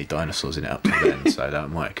hadn't had any dinosaurs in it up to then, so that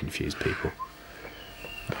might have confused people.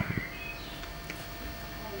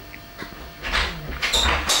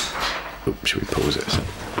 Should we pause it?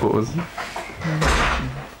 Pause.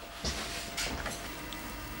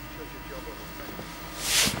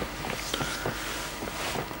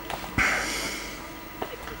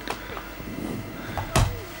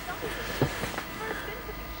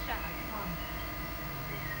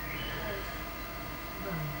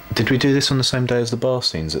 Did we do this on the same day as the bar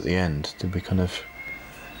scenes at the end? Did we kind of...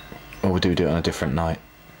 Or did we do it on a different night?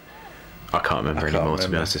 I can't remember anymore, to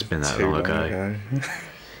be honest. It's been that long ago.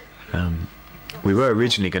 We were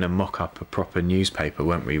originally going to mock up a proper newspaper,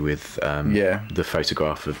 weren't we, with the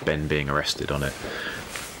photograph of Ben being arrested on it.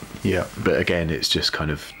 Yeah. But again, it's just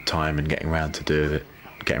kind of time and getting around to doing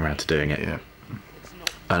it. Yeah.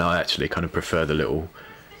 And I actually kind of prefer the little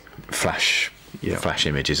flash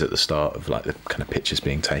images at the start of like the kind of pictures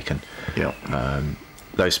being taken. Yeah.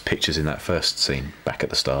 Those pictures in that first scene back at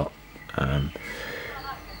the start of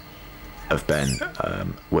Ben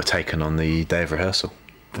were taken on the day of rehearsal.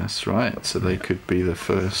 That's right. So they could be the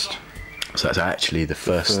first. So that's actually the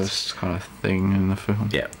first kind of thing in the film.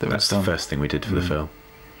 Yeah, that's the first thing we did for the film.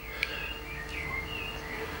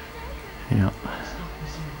 Yeah.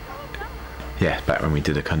 Yeah, back when we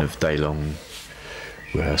did a kind of day-long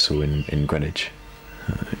rehearsal in Greenwich.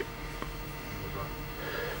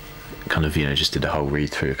 Kind of, just did a whole read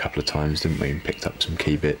through a couple of times, didn't we? And picked up some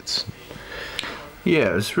key bits.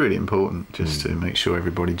 Yeah, it was really important just to make sure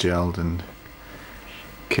everybody gelled and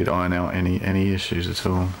could iron out any issues at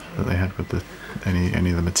all that they had with any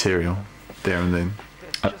of the material there and then.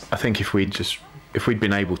 I think if we'd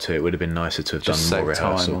been able to, it would have been nicer to have just done more save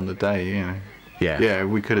rehearsal time on the day, Yeah,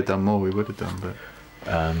 we could have done more. We would have done,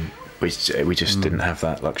 but we just didn't have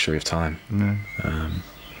that luxury of time. no.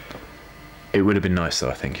 It would have been nice, though.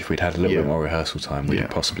 I think if we'd had a little bit more rehearsal time, we'd have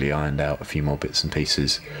Yeah. possibly ironed out a few more bits and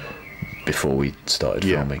pieces before we started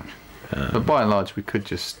Yeah. filming. But by and large, we could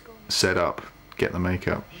just set up, get the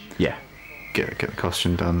makeup, Yeah, get the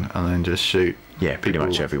costume done, and then just shoot. yeah. Pretty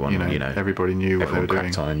much everyone, everybody knew what they were everyone doing.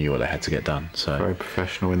 cracked on and knew what they had to get done. So Very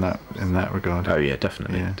professional in that regard. oh yeah,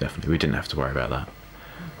 definitely, Yeah. definitely. We didn't have to worry about that.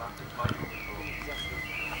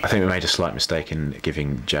 I think we made a slight mistake in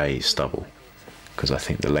giving Jay stubble, because I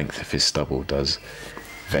think the length of his stubble does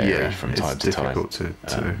vary from time to time. It's difficult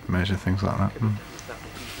to measure things like that.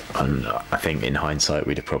 And I think in hindsight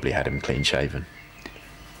we'd have probably had him clean shaven.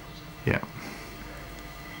 Yeah.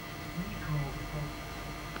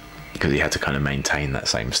 Because he had to kind of maintain that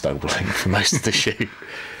same stubble length for most of the shoot,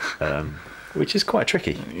 which is quite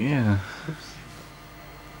tricky. Yeah.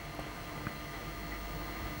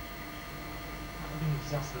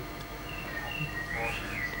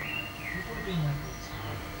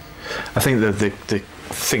 I think the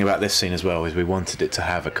thing about this scene as well is we wanted it to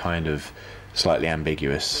have a kind of slightly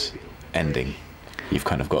ambiguous ending. You've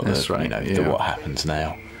kind of got That's the right, the what happens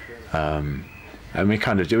now, and we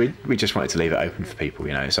kind of do. We just wanted to leave it open for people.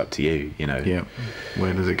 It's up to you. Yeah.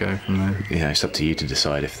 Where does it go from there? It's up to you to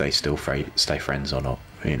decide if they still stay friends or not.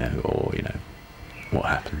 Or what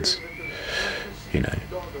happens.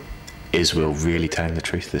 Is Will really telling the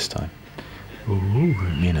truth this time? Ooh.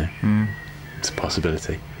 It's a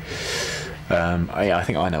possibility. I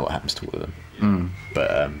think I know what happens to all of them,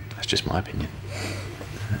 but that's just my opinion.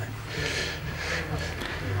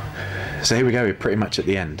 So here we go. We're pretty much at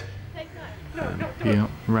the end. Yeah.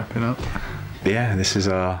 Wrapping up. Yeah, this is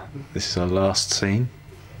our last scene.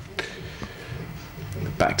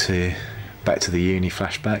 Back to the uni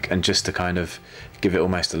flashback, and just to kind of give it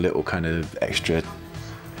almost a little kind of extra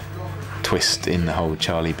twist in the whole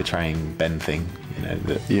Charlie betraying Ben thing.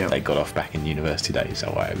 That they got off back in university days.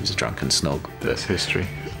 Oh, I was a drunken snog. That's history.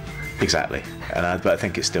 Exactly, but I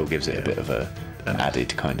think it still gives it a bit of an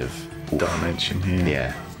added kind of dimension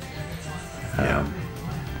here. Yeah.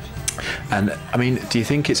 And I mean, do you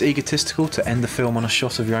think it's egotistical to end the film on a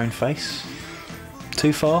shot of your own face?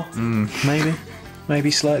 Too far?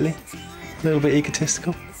 Maybe slightly. A little bit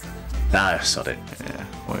egotistical. No, sod it. Yeah.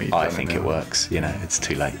 I think it works. It's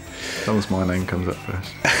too late. As long as my name comes up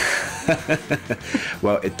first.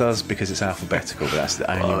 Well, it does because it's alphabetical, but that's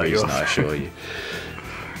the only reason, I assure you.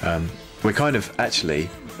 We're kind of actually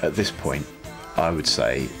at this point, I would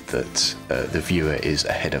say that the viewer is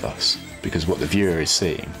ahead of us, because what the viewer is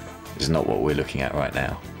seeing is not what we're looking at right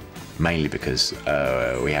now, mainly because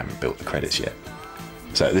we haven't built the credits yet.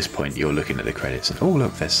 So at this point you're looking at the credits and, oh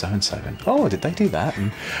look, there's so and so, and oh, did they do that,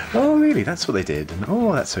 and oh really, that's what they did, and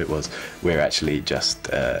oh, that's who it was. We're actually just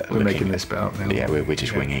we're making this bit up now. Yeah, we're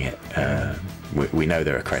just winging it. We know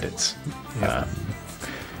there are credits.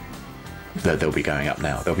 They'll be going up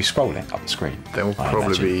now. They'll be scrolling up the screen. They'll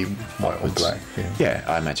probably be white or black. Yeah,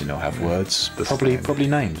 I imagine they'll have words, probably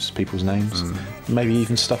names, people's names, maybe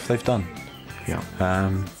even stuff they've done. Yeah.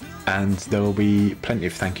 And there will be plenty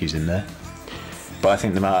of thank yous in there. But I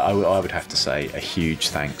think I would have to say a huge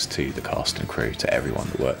thanks to the cast and crew, to everyone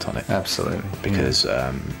that worked on it. Absolutely. Because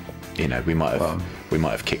we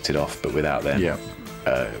might have kicked it off, but without them,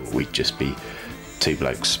 we'd just be two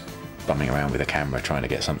blokes bumming around with a camera trying to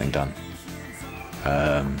get something done.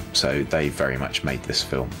 So they very much made this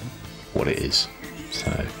film what it is.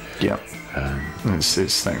 So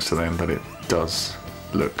it's thanks to them that it does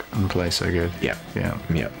look and play so good. Yeah,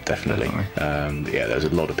 definitely. There's a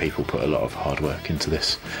lot of people put a lot of hard work into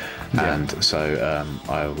this, and so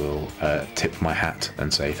I will tip my hat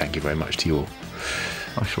and say thank you very much to you all.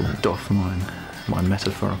 I shall doff my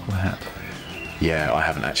metaphorical hat. Yeah, I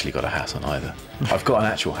haven't actually got a hat on either. I've got an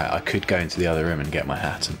actual hat. I could go into the other room and get my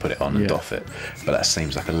hat and put it on and doff it, but that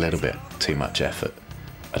seems like a little bit too much effort.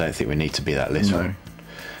 I don't think we need to be that literal. No.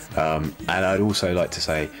 And I'd also like to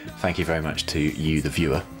say thank you very much to you, the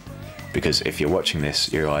viewer, because if you're watching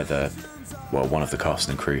this, you're either one of the cast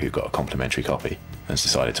and crew who got a complimentary copy and has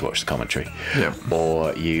decided to watch the commentary,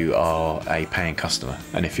 or you are a paying customer.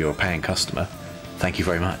 And if you're a paying customer, thank you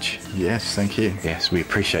very much. Yes, thank you. Yes, we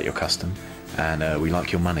appreciate your custom, and we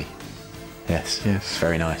like your money. Yes. Yes.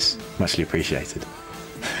 Very nice. Muchly appreciated.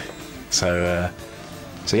 So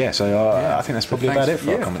I think that's probably about it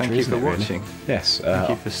for our commentary. Thank you isn't for it, really? watching. Yes. Thank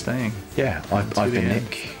you for staying. Yeah, I've to been the end.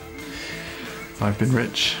 Nick. I've been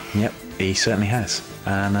Rich. Yep, he certainly has.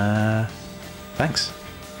 And thanks.